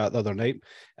Patreon chat the other night,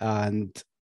 and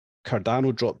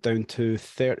Cardano dropped down to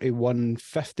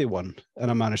 31.51,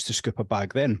 and I managed to scoop a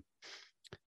bag then.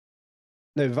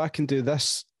 Now, if I can do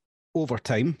this over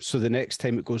time, so the next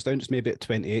time it goes down, it's maybe at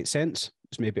 28 cents,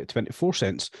 it's maybe at 24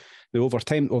 cents. Now, over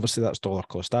time, obviously that's dollar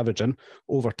cost averaging.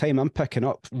 Over time, I'm picking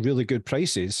up really good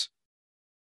prices,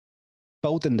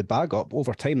 building the bag up.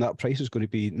 Over time, that price is going to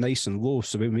be nice and low.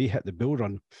 So when we hit the bull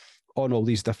run on all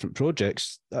these different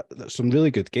projects, that's some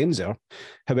really good gains there.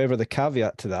 However, the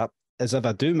caveat to that is if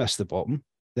I do miss the bottom,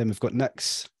 then we've got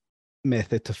Nick's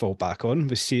method to fall back on.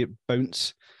 We see it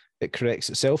bounce, it corrects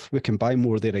itself, we can buy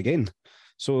more there again.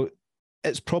 So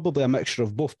it's probably a mixture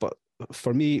of both, but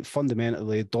for me,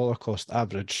 fundamentally, dollar cost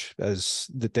average is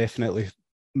definitely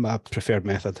my preferred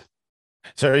method.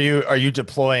 So are you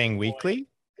deploying weekly,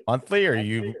 monthly, or are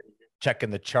you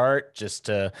checking the chart just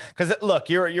to, because look,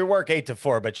 you work 8 to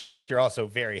 4, but you're also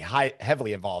very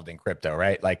heavily involved in crypto,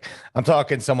 right? Like I'm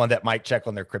talking someone that might check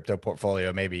on their crypto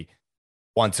portfolio maybe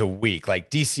once a week. Like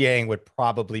DCAing would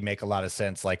probably make a lot of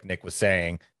sense, like Nick was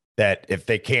saying, that if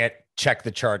they can't check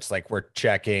the charts like we're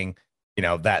checking,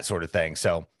 that sort of thing.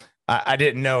 So I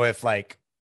didn't know if like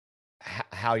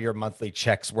how your monthly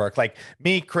checks work. Like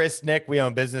me, Chris, Nick, we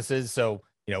own businesses, so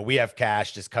we have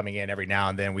cash just coming in every now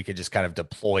and then. We could just kind of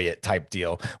deploy it type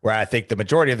deal, where I think the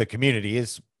majority of the community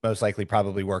is most likely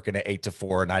probably working at 8 to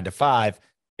 4, 9 to 5,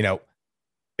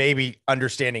 maybe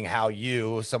understanding how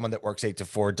someone that works 8 to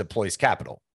 4 deploys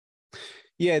capital.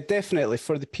 Yeah, definitely.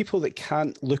 For the people that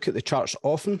can't look at the charts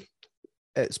often,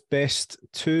 it's best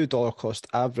to dollar cost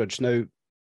average. Now,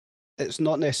 it's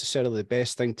not necessarily the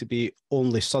best thing to be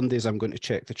only Sundays I'm going to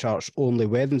check the charts, only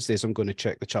Wednesdays I'm going to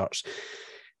check the charts.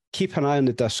 Keep an eye on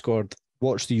the Discord,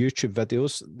 watch the YouTube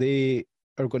videos. They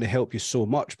are going to help you so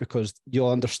much because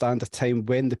you'll understand a time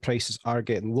when the prices are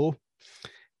getting low,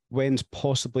 when's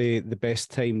possibly the best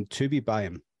time to be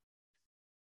buying.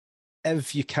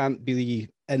 If you can't be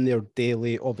in there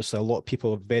daily, obviously a lot of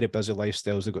people have very busy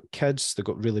lifestyles. They've got kids, they've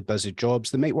got really busy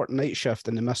jobs. They might work night shift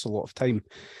and they miss a lot of time.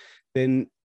 Then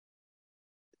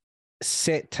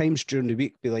set times during the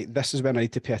week, be like, this is when I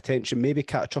need to pay attention, maybe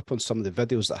catch up on some of the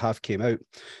videos that have came out.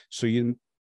 So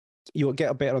you'll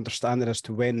get a better understanding as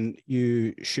to when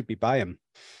you should be buying.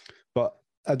 But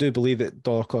I do believe that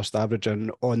dollar cost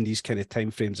averaging on these kind of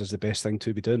timeframes is the best thing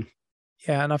to be doing.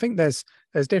 Yeah, and I think there's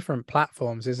different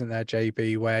platforms, isn't there,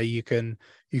 JB, where you can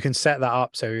set that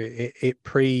up so it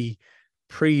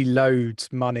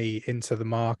preloads money into the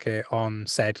market on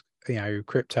said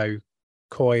crypto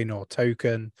coin or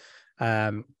token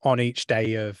on each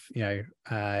day of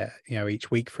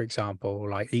each week, for example,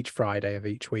 like each Friday of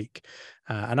each week,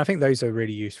 and I think those are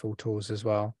really useful tools as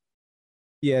well.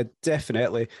 Yeah,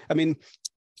 definitely. I mean,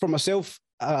 for myself,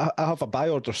 I have a buy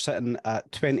order sitting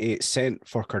at 28 cents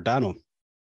for Cardano.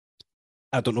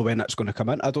 I don't know when that's going to come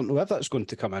in. I don't know if that's going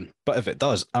to come in, but if it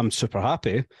does, I'm super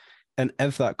happy. And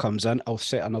if that comes in, I'll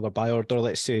set another buy order,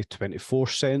 let's say 24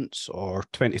 cents or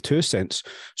 22 cents.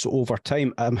 So over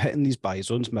time, I'm hitting these buy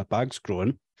zones, my bag's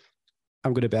growing.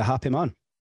 I'm going to be a happy man.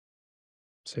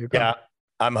 Super. Yeah,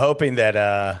 I'm hoping that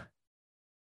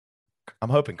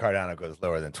Cardano goes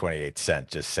lower than 28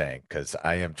 cents, just saying, because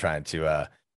I am trying to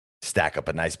stack up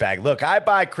a nice bag. Look, I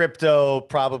buy crypto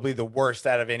probably the worst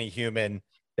out of any human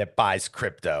that buys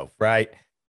crypto, right?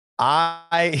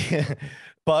 I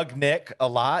bug Nick a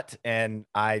lot and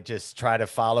I just try to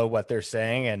follow what they're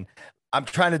saying, and I'm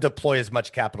trying to deploy as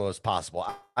much capital as possible.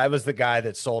 I was the guy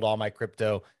that sold all my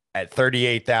crypto at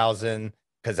 38,000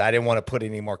 because I didn't want to put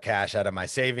any more cash out of my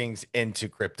savings into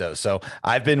crypto. So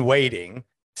I've been waiting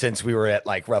since we were at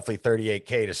like roughly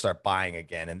 38K to start buying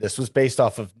again. And this was based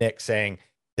off of Nick saying,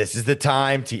 this is the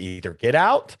time to either get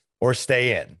out or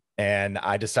stay in. And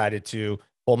I decided to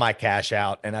pull my cash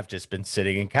out, and I've just been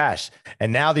sitting in cash.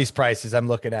 And now these prices, I'm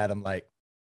looking at them like,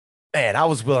 man, I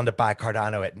was willing to buy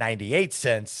Cardano at 98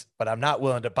 cents, but I'm not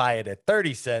willing to buy it at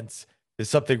 30 cents. Is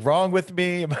something wrong with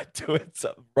me? Am I doing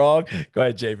something wrong? Go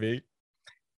ahead, JB.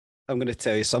 I'm going to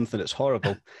tell you something that's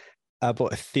horrible. I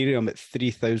bought Ethereum at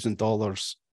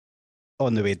 $3,000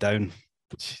 on the way down.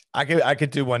 I could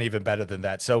do one even better than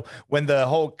that. So when the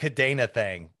whole Kadena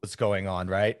thing was going on,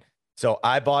 right? So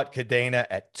I bought Kadena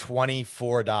at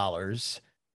 $24,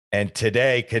 and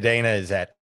today Kadena is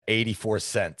at 84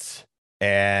 cents.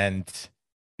 And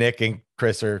Nick and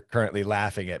Chris are currently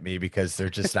laughing at me because they're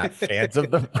just not fans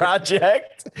of the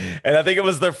project. And I think it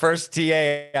was their first TA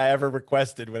I ever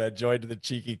requested when I joined the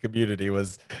Cheeky community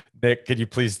was, Nick, could you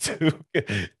please do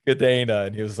Kadena?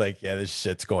 And he was like, yeah, this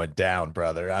shit's going down,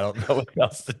 brother. I don't know what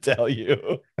else to tell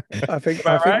you. I think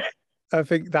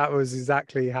that was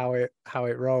exactly how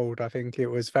it rolled. I think it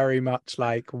was very much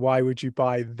like, why would you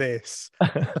buy this?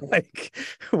 Like,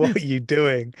 what are you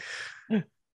doing?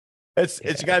 It's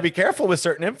you got to be careful with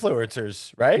certain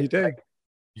influencers, right? You do. Like,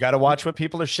 you got to watch what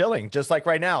people are shilling. Just like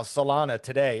right now, Solana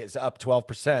today is up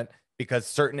 12% because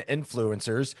certain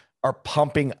influencers are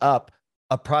pumping up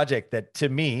a project that, to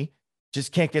me,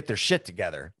 just can't get their shit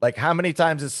together. Like, how many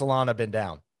times has Solana been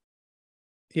down?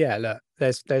 Yeah, look,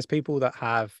 there's people that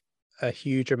have a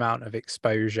huge amount of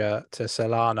exposure to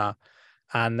Solana,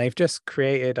 and they've just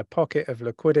created a pocket of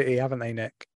liquidity, haven't they,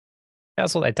 Nick?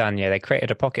 That's what they've done. Yeah, they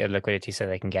created a pocket of liquidity so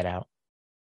they can get out.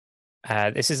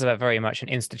 This is very much an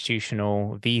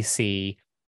institutional VC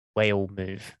whale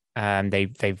move.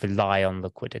 They rely on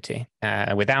liquidity.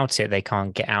 Without it, they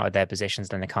can't get out of their positions,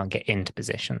 then they can't get into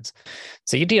positions.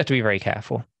 So you do have to be very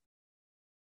careful.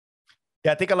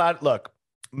 Yeah, I think look,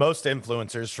 most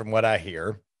influencers, from what I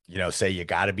hear, say you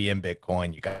got to be in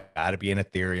Bitcoin, you got to be in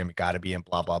Ethereum, you got to be in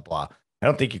blah, blah, blah. I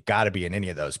don't think you got to be in any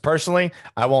of those. Personally,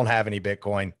 I won't have any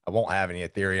Bitcoin. I won't have any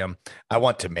Ethereum. I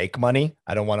want to make money.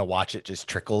 I don't want to watch it just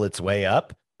trickle its way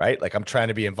up, right? Like, I'm trying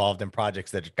to be involved in projects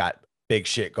that got big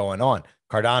shit going on.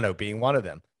 Cardano being one of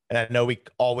them. And I know we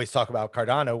always talk about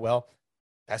Cardano. Well,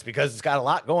 that's because it's got a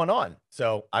lot going on.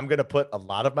 So I'm going to put a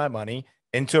lot of my money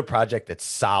into a project that's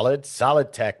solid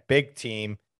tech, big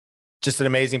team, just an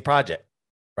amazing project,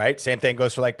 right? Same thing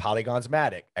goes for like Polygon's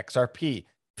Matic, XRP,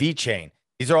 VeChain.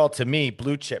 These are all, to me,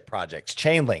 blue chip projects.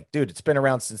 Chainlink, dude, it's been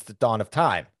around since the dawn of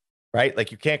time, right?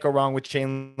 Like, you can't go wrong with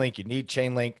Chainlink. You need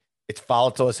Chainlink. It's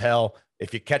volatile as hell.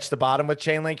 If you catch the bottom with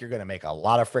Chainlink, you're going to make a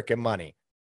lot of freaking money.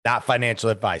 Not financial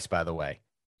advice, by the way.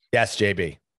 Yes,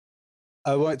 JB.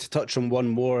 I wanted to touch on one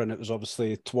more, and it was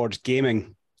obviously towards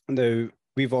gaming. Now,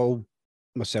 we've all,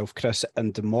 myself, Chris,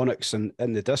 and Demonics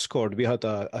in the Discord, we had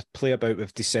a play about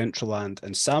with Decentraland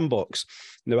and Sandbox.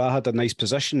 Now, I had a nice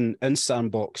position in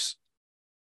Sandbox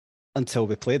until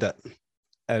we played it,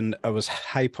 and I was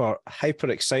hyper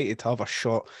excited to have a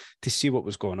shot to see what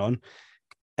was going on,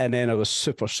 and then I was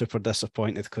super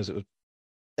disappointed because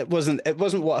it wasn't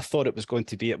what I thought it was going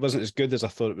to be. It wasn't as good as I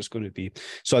thought it was going to be.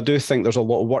 So I do think there's a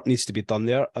lot of work needs to be done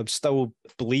there. I still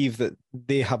believe that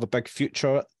they have a big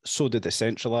future. So did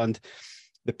Decentraland.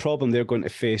 The problem they're going to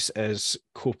face is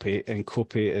Kopi, and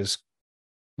Kopi is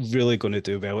really going to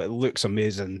do well. It looks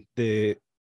amazing. The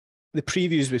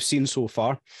previews we've seen so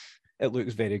far, it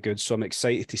looks very good. So I'm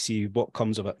excited to see what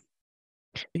comes of it.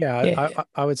 Yeah.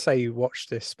 I would say you watch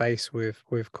this space with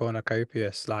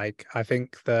Cornucopias. Like, I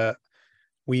think that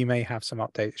we may have some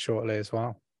updates shortly as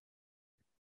well.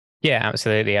 Yeah,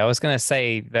 absolutely. I was going to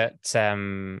say that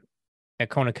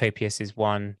Cornucopias is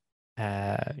one,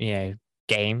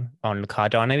 game on the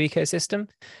Cardano ecosystem.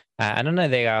 I don't know,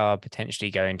 they are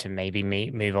potentially going to maybe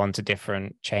move on to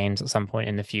different chains at some point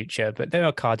in the future, but they're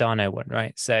a Cardano one,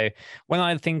 right? So when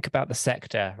I think about the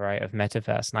sector, right, of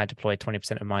Metaverse, and I deploy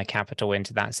 20% of my capital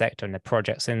into that sector and the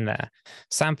projects in there,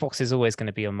 Sandbox is always going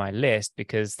to be on my list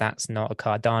because that's not a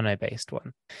Cardano-based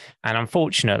one. And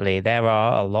unfortunately, there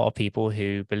are a lot of people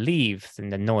who believe in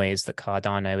the noise that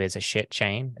Cardano is a shit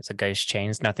chain, it's a ghost chain,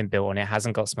 there's nothing built on it,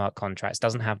 hasn't got smart contracts,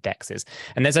 doesn't have DEXs.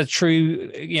 And there's a true,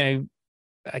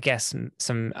 I guess,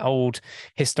 some old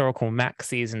historical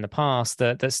maxis in the past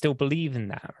that still believe in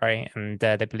that, right? And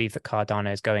they believe that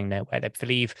Cardano is going nowhere. They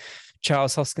believe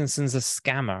Charles Hoskinson's a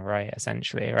scammer, right?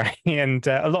 Essentially, right? And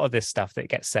a lot of this stuff that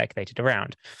gets circulated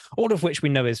around, all of which we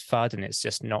know is FUD, and it's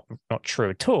just not true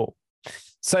at all.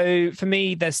 So for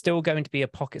me, there's still going to be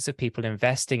pockets of people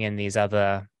investing in these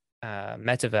other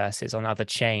metaverses on other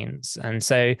chains, and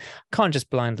so can't just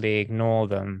blindly ignore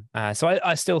them. So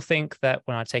I still think that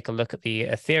when I take a look at the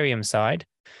Ethereum side,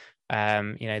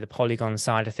 the Polygon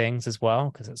side of things as well,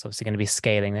 because it's obviously going to be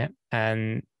scaling it,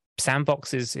 and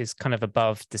Sandbox is kind of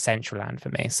above Decentraland for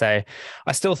me. So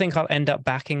I still think I'll end up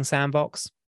backing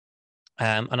Sandbox,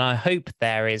 and I hope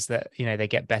there is that they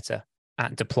get better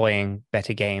at deploying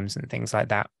better games and things like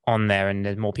that on there, and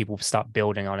then more people start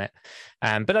building on it.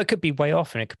 But I could be way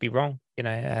off, and it could be wrong,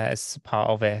 as part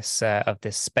of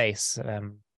this space,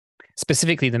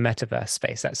 specifically the metaverse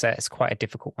space. It's quite a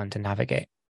difficult one to navigate.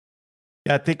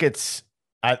 Yeah, I think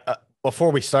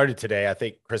before we started today, I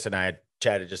think Chris and I had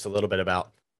chatted just a little bit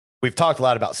about, we've talked a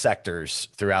lot about sectors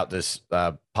throughout this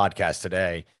podcast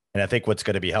today. And I think what's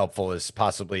going to be helpful is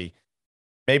possibly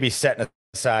maybe setting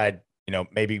aside,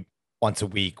 maybe once a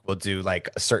week, we'll do like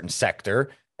a certain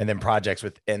sector and then projects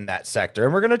within that sector.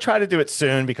 And we're going to try to do it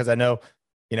soon, because I know,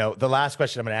 the last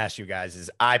question I'm going to ask you guys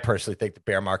is, I personally think the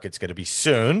bear market's going to be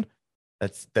soon.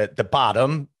 That's the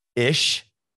bottom-ish.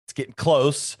 It's getting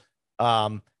close.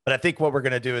 But I think what we're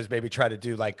going to do is maybe try to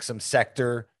do like some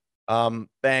sector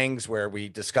things where we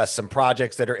discuss some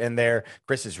projects that are in there.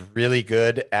 Chris is really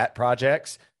good at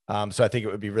projects. So I think it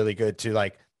would be really good to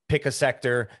like pick a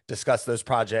sector, discuss those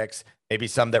projects, maybe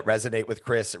some that resonate with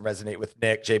Chris and resonate with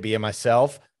Nick, JB, and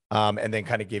myself, and then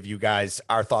kind of give you guys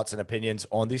our thoughts and opinions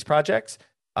on these projects.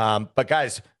 But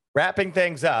guys, wrapping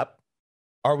things up,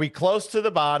 are we close to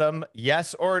the bottom?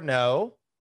 Yes or no?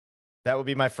 That would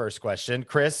be my first question.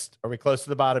 Chris, are we close to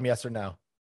the bottom? Yes or no?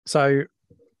 So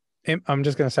I'm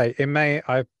just going to say, in May,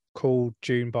 I called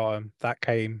June bottom. That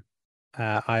came.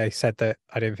 I said that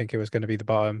I didn't think it was going to be the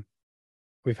bottom.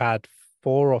 We've had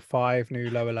 4 or 5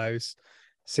 new lower lows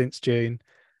since June.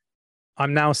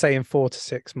 I'm now saying 4 to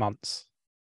 6 months.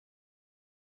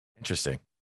 Interesting.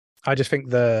 I just think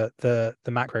the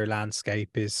macro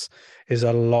landscape is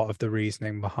a lot of the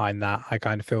reasoning behind that. I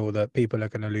kind of feel that people are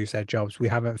going to lose their jobs. We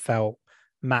haven't felt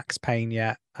max pain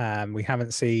yet. We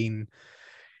haven't seen,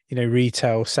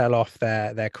 retail sell off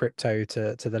their crypto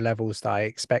to the levels that I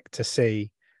expect to see.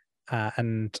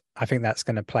 And I think that's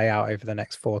going to play out over the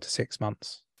next 4 to 6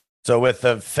 months. So with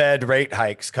the Fed rate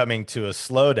hikes coming to a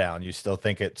slowdown, you still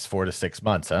think it's 4 to 6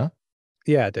 months, huh?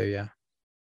 Yeah, I do. Yeah.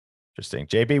 Interesting.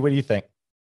 JB, what do you think?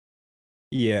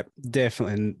 Yeah,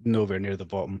 definitely nowhere near the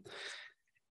bottom.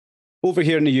 Over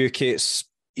here in the UK,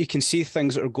 you can see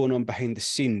things that are going on behind the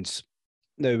scenes.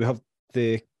 Now, we have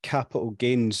the capital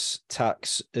gains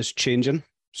tax is changing.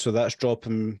 So that's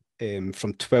dropping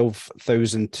from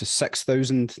 12,000 to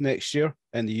 6,000 next year,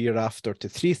 and the year after to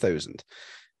 3,000.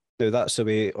 Now, that's a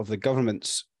way of the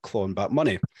government's clawing back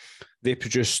money. They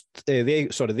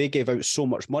gave out so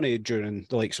much money during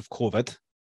the likes of COVID.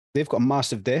 They've got a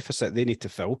massive deficit they need to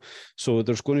fill. So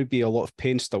there's going to be a lot of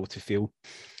pain still to feel.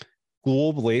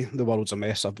 Globally, the world's a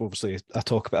mess. I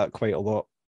talk about that quite a lot.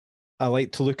 I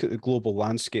like to look at the global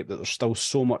landscape, that there's still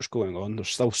so much going on. There's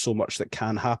still so much that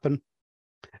can happen.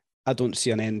 I don't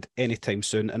see an end anytime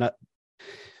soon. And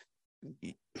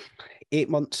 8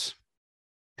 months,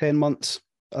 10 months,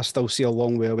 I still see a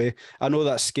long way away. I know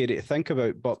that's scary to think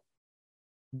about, but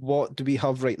what do we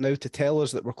have right now to tell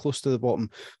us that we're close to the bottom?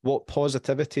 What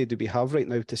positivity do we have right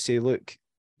now to say, look,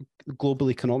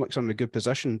 global economics are in a good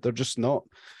position? They're just not.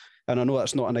 And I know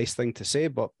that's not a nice thing to say,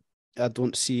 but I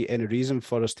don't see any reason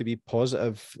for us to be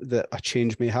positive that a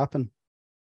change may happen.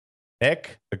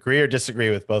 Nick, agree or disagree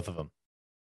with both of them?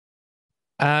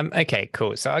 Okay,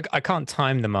 cool. So I can't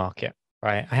time the market,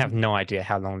 right? I have no idea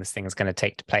how long this thing is going to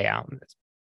take to play out. That's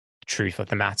the truth of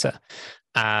the matter.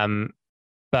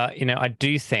 But, I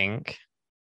do think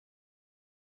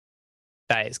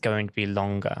that it's going to be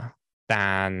longer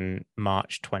than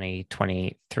March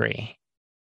 2023.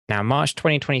 Now, March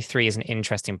 2023 is an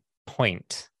interesting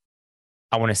point.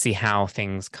 I want to see how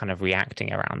things kind of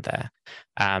reacting around there.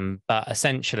 But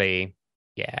essentially,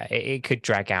 yeah, it could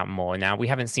drag out more. Now, we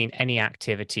haven't seen any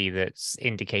activity that's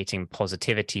indicating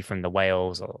positivity from the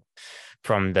whales or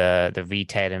from the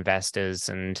retail investors.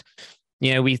 And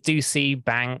we do see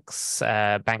bank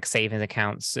savings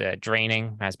accounts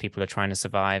draining as people are trying to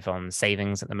survive on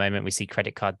savings at the moment. We see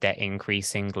credit card debt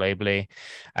increasing globally.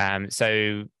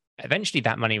 So eventually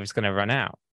that money was going to run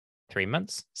out. 3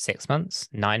 months, 6 months,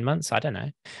 9 months, I don't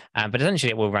know. But essentially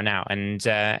it will run out. And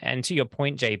to your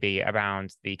point, JB,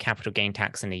 around the capital gain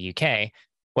tax in the UK,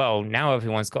 well, now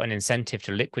everyone's got an incentive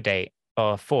to liquidate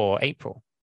for April,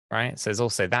 right? So there's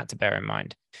also that to bear in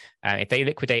mind. If they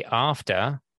liquidate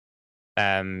after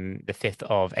the 5th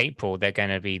of April, they're going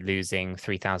to be losing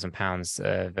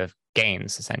 £3,000 of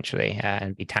gains essentially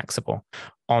and be taxable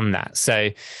on that.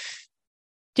 So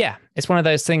Yeah, it's one of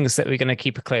those things that we're going to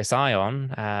keep a close eye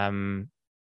on.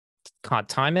 Can't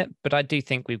time it, but I do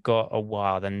think we've got a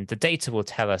while, and the data will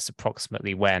tell us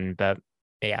approximately when. But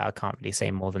yeah, I can't really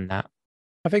say more than that.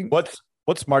 I think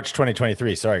what's March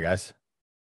 2023? Sorry, guys.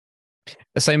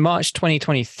 So March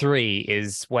 2023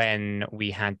 is when we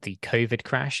had the COVID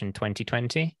crash in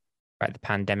 2020, right? The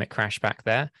pandemic crash back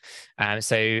there.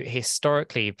 So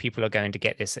historically, people are going to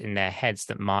get this in their heads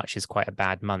that March is quite a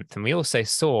bad month. And we also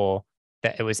saw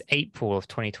that it was April of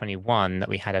 2021 that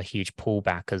we had a huge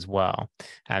pullback as well.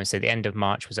 So the end of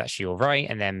March was actually all right.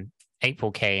 And then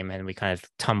April came and we kind of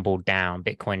tumbled down.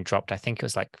 Bitcoin dropped, I think it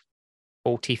was like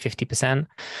 40, 50%.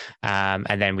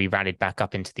 And then we rallied back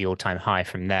up into the all-time high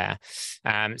from there.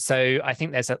 So I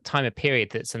think there's a time of period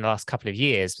that's in the last couple of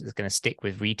years that's going to stick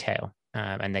with retail.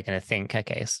 And they're going to think,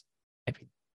 okay, so maybe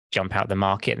jump out the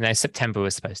market. And then September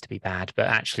was supposed to be bad, but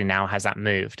actually now has that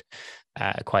moved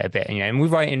quite a bit. And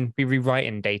we rewrite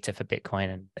in data for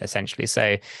Bitcoin, and essentially.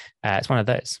 So it's one of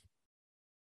those.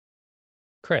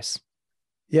 Chris.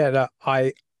 Yeah,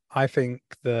 I think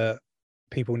that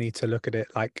people need to look at it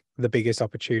like the biggest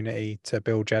opportunity to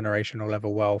build generational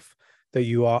level wealth that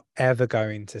you are ever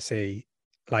going to see,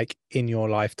 like in your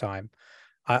lifetime.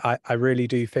 I really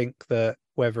do think that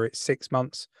whether it's 6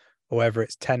 months or whether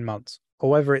it's 10 months or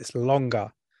whether it's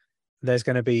longer, there's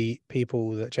going to be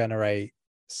people that generate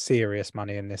serious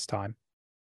money in this time.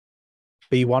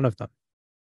 Be one of them.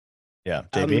 Yeah,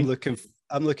 JB?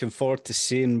 I'm looking forward to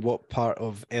seeing what part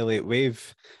of Elliott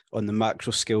Wave on the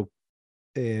macro scale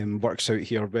works out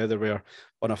here, whether we're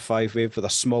on a 5 wave with a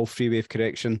small 3 wave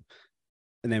correction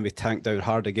and then we tank down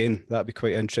hard again. That'd be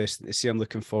quite interesting to see. I'm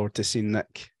looking forward to seeing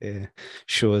Nick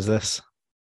show us this.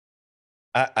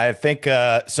 I think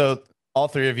so. All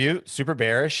three of you super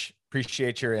bearish.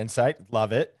 Appreciate your insight.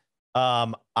 Love it.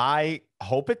 I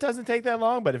hope it doesn't take that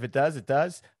long, but if it does, it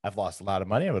does. I've lost a lot of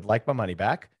money. I would like my money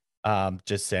back.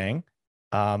 Just saying.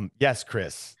 Yes,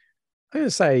 Chris. I'm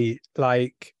gonna say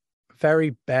like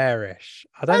very bearish.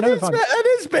 I don't know if it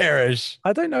is bearish.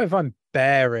 I don't know if I'm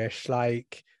bearish.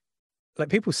 Like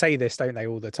people say this, don't they,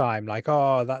 all the time? Like,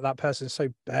 oh, that person's so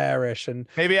bearish, and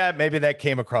maybe that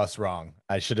came across wrong.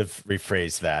 I should have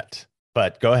rephrased that.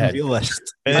 But go ahead. Realist.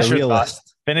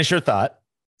 Finish your thought.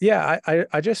 Yeah,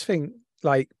 I just think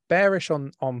like bearish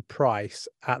on price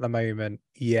at the moment,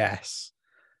 yes,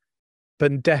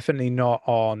 but definitely not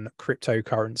on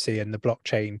cryptocurrency and the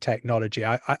blockchain technology.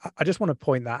 I just want to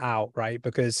point that out, right?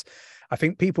 Because I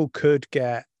think people could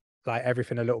get like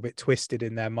everything a little bit twisted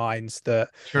in their minds that,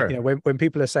 sure. When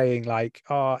people are saying like,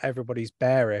 oh, everybody's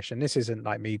bearish, and this isn't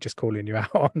like me just calling you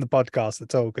out on the podcast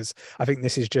at all, because I think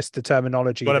this is just the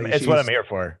terminology. It's what I'm here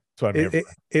for.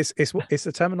 It's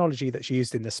the terminology that's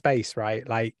used in the space, right?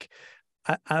 Like,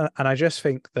 and I just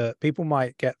think that people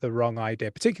might get the wrong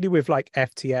idea, particularly with like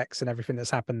FTX and everything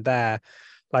that's happened there.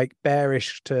 Like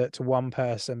bearish to one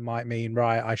person might mean,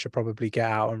 right, I should probably get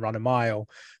out and run a mile.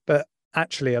 But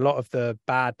actually, a lot of the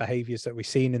bad behaviors that we've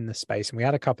seen in the space, and we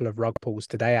had a couple of rug pulls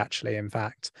today, actually, in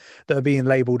fact, that are being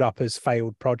labeled up as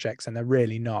failed projects, and they're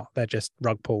really not. They're just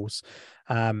rug pulls.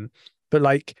 But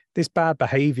like this bad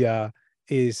behavior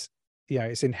is,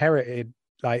 it's inherited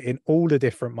like in all the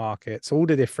different markets, all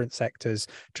the different sectors.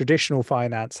 Traditional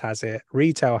finance has it,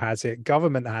 retail has it,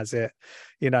 government has it.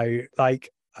 Like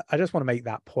I just want to make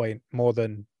that point more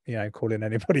than calling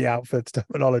anybody out for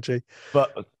terminology.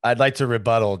 But I'd like to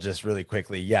rebuttal just really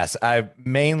quickly. Yes, I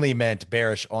mainly meant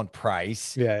bearish on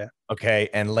price. Yeah. Okay,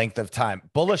 and length of time.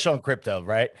 Bullish on crypto,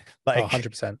 right? Like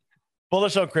 100%.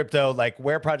 Bullish on crypto, like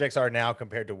where projects are now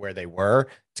compared to where they were.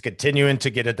 It's continuing to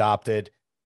get adopted.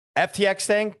 FTX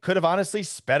thing could have honestly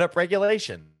sped up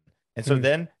regulation. And so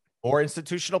then more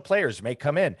institutional players may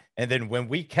come in. And then when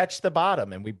we catch the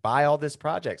bottom and we buy all these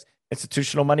projects,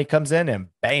 institutional money comes in and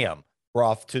bam, we're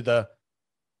off to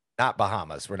not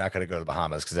Bahamas. We're not going to go to the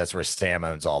Bahamas because that's where Sam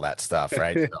owns all that stuff,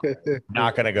 right? So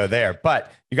not going to go there. But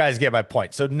you guys get my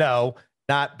point. So no,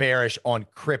 not bearish on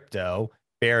crypto,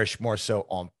 bearish more so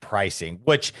on pricing,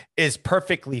 which is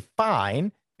perfectly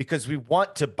fine because we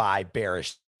want to buy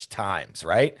bearish times,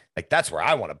 right? Like that's where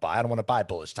I want to buy. I don't want to buy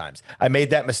bullish times. I made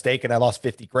that mistake and I lost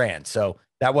 50 grand. So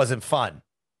that wasn't fun,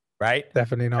 right?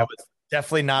 Definitely not. That was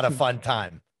definitely not a fun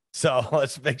time. So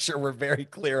let's make sure we're very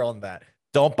clear on that.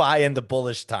 Don't buy into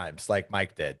bullish times like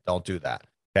Mike did. Don't do that.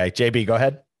 Okay, JB, go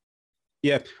ahead.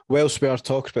 Yeah, whilst we are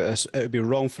talking about this, it would be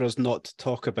wrong for us not to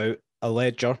talk about a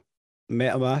ledger,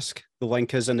 MetaMask. The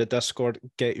link is in the Discord.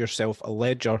 Get yourself a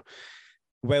ledger.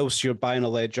 Whilst you're buying a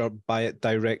ledger, buy it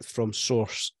direct from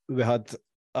source. We had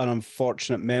an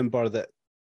unfortunate member that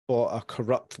bought a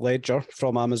corrupt ledger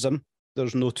from Amazon.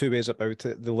 There's no two ways about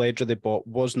it. The ledger they bought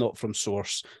was not from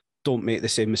source. don't make the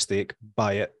same mistake.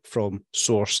 Buy it from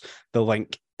source. The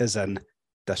link is in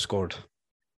Discord.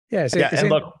 Yeah, and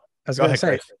look, I was go going to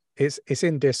ahead, say Chris. it's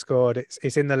in Discord.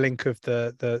 It's in the link of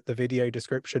the video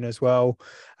description as well.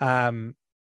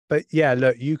 But yeah,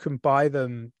 look, you can buy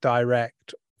them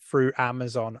direct through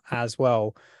Amazon as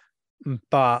well.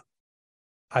 But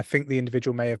I think the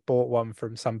individual may have bought one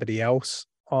from somebody else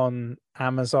on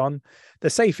Amazon. The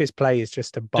safest play is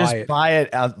just to buy it. Buy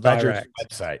it on Ledger's direct.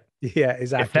 website. Yeah,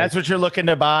 exactly. If that's what you're looking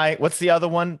to buy, what's the other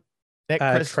one? Nick,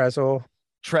 Chris?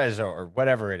 Trezor or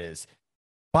whatever it is.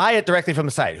 Buy it directly from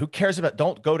the site. Who cares about?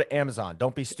 Don't go to Amazon.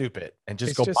 Don't be stupid and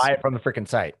just buy it from the freaking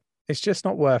site. It's just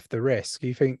not worth the risk.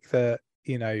 You think that,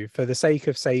 you know, for the sake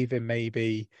of saving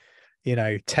maybe, you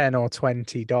know, $10 or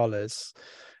 $20,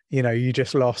 you know, you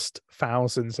just lost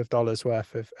thousands of dollars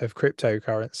worth of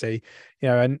cryptocurrency, you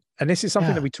know, and this is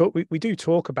something that we do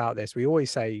talk about this. We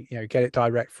always say, you know, get it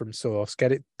direct from source,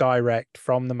 get it direct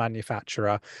from the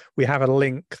manufacturer. We have a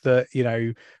link that, you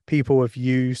know, people have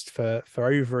used for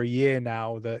over a year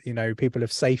now, that, you know, people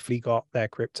have safely got their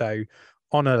crypto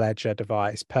on a Ledger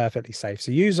device, perfectly safe.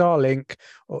 So use our link,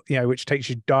 you know, which takes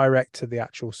you direct to the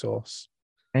actual source.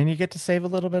 And you get to save a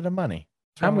little bit of money.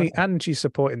 And you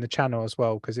support in the channel as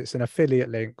well, because it's an affiliate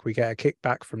link. We get a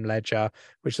kickback from Ledger,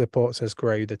 which supports us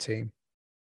grow the team.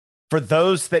 For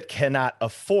those that cannot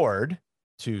afford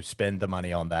to spend the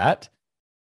money on that,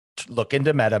 look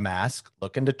into MetaMask,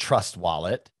 look into Trust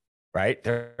Wallet, right?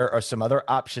 There are some other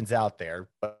options out there,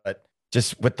 but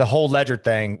just with the whole Ledger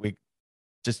thing, we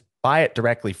just buy it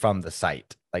directly from the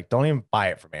site. Like, don't even buy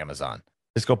it from Amazon.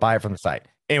 Just go buy it from the site.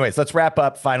 Anyways, let's wrap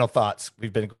up. Final thoughts.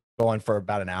 We've been going for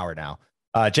about an hour now.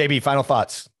 JB, final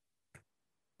thoughts.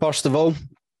 First of all,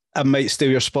 I might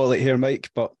steal your spotlight here, Mike,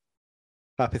 but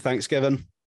happy Thanksgiving.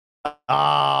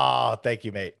 Oh, thank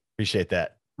you, mate. Appreciate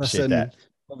that. Listen,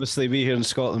 obviously, we here in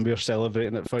Scotland, we're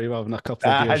celebrating it for you, having a couple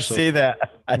of years. I see that.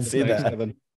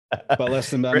 But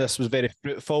listen, man, this was very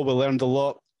fruitful. We learned a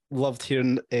lot. Loved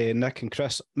hearing Nick and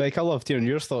Chris. Mike, I loved hearing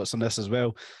your thoughts on this as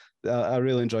well. I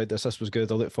really enjoyed this. This was good.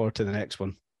 I look forward to the next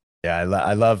one. Yeah,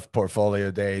 I love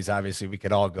portfolio days. Obviously, we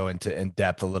could all go into in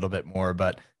depth a little bit more,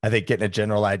 but I think getting a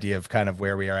general idea of kind of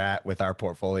where we are at with our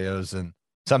portfolios, and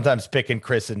sometimes picking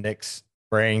Chris and Nick's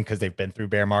brain because they've been through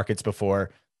bear markets before,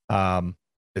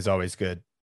 is always good.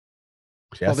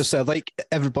 Yes. Obviously, I'd like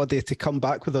everybody to come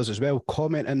back with us as well.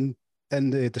 Comment in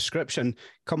the description.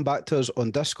 Come back to us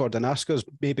on Discord and ask us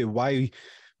maybe why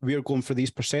we're going for these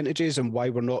percentages and why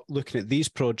we're not looking at these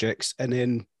projects, and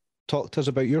then talk to us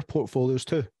about your portfolios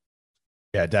too.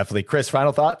 Yeah, definitely. Chris,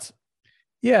 final thoughts?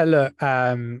 Yeah, look,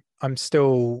 I'm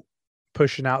still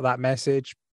pushing out that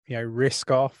message, you know, risk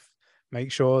off,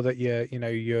 make sure that your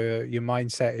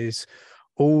mindset is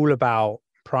all about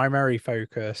primary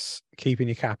focus, keeping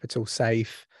your capital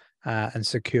safe and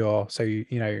secure. So, you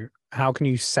know, how can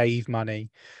you save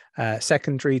money?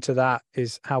 Secondary to that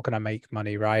is, how can I make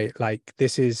money, right? Like,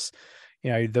 this is,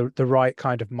 you know, the right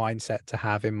kind of mindset to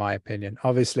have, in my opinion.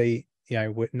 Obviously, you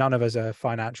know, none of us are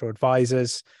financial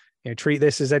advisors. You know, treat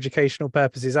this as educational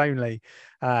purposes only.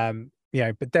 You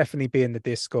know, but definitely be in the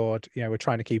Discord. You know, we're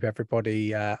trying to keep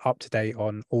everybody up to date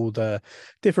on all the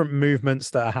different movements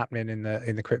that are happening in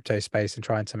the crypto space, and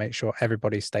trying to make sure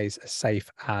everybody stays as safe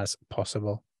as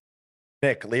possible.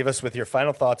 Nick, leave us with your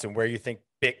final thoughts and where you think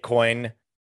Bitcoin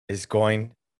is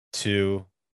going to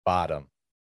bottom.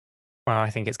 Well,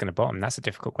 I think it's going to bottom. That's a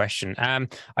difficult question.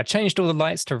 I changed all the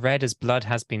lights to red as blood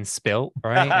has been spilt,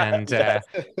 right? And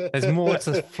there's more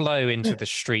to flow into the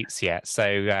streets yet.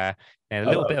 So a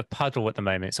little bit of puddle at the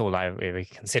moment. It's all I really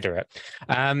consider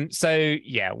it. So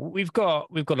yeah, we've got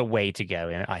a way to go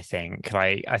in, I think.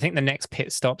 I think the next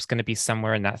pit stop's going to be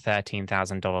somewhere in that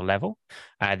 $13,000 level.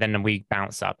 Then we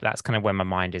bounce up. That's kind of where my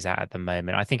mind is at the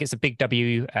moment. I think it's a big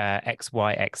W, X,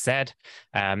 Y, X, Z,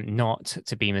 not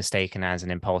to be mistaken as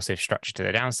an impulsive structure to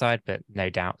the downside, but no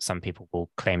doubt some people will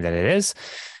claim that it is.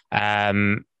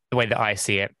 The way that I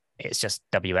see it, it's just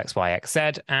W, X, Y, X,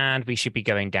 Z, and we should be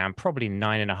going down probably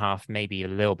 9.5, maybe a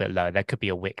little bit lower. There could be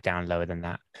a wick down lower than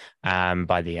that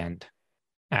by the end.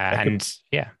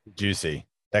 Juicy.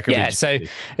 That could be juicy. So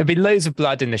there'll be loads of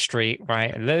blood in the street,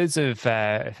 right? Loads of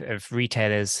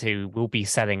retailers who will be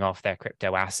selling off their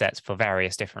crypto assets for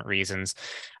various different reasons.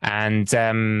 And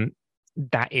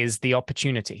that is the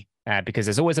opportunity because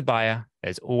there's always a buyer,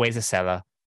 there's always a seller,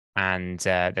 and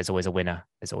there's always a winner,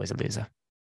 there's always a loser.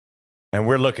 And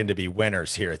we're looking to be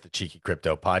winners here at the Cheeky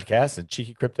Crypto Podcast and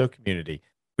Cheeky Crypto community.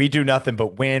 We do nothing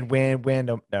but win, win, win.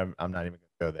 No, I'm not even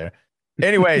going to go there.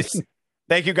 Anyways,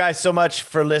 thank you guys so much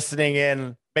for listening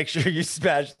in. Make sure you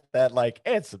smash that like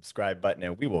and subscribe button,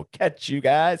 and we will catch you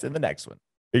guys in the next one.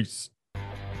 Peace.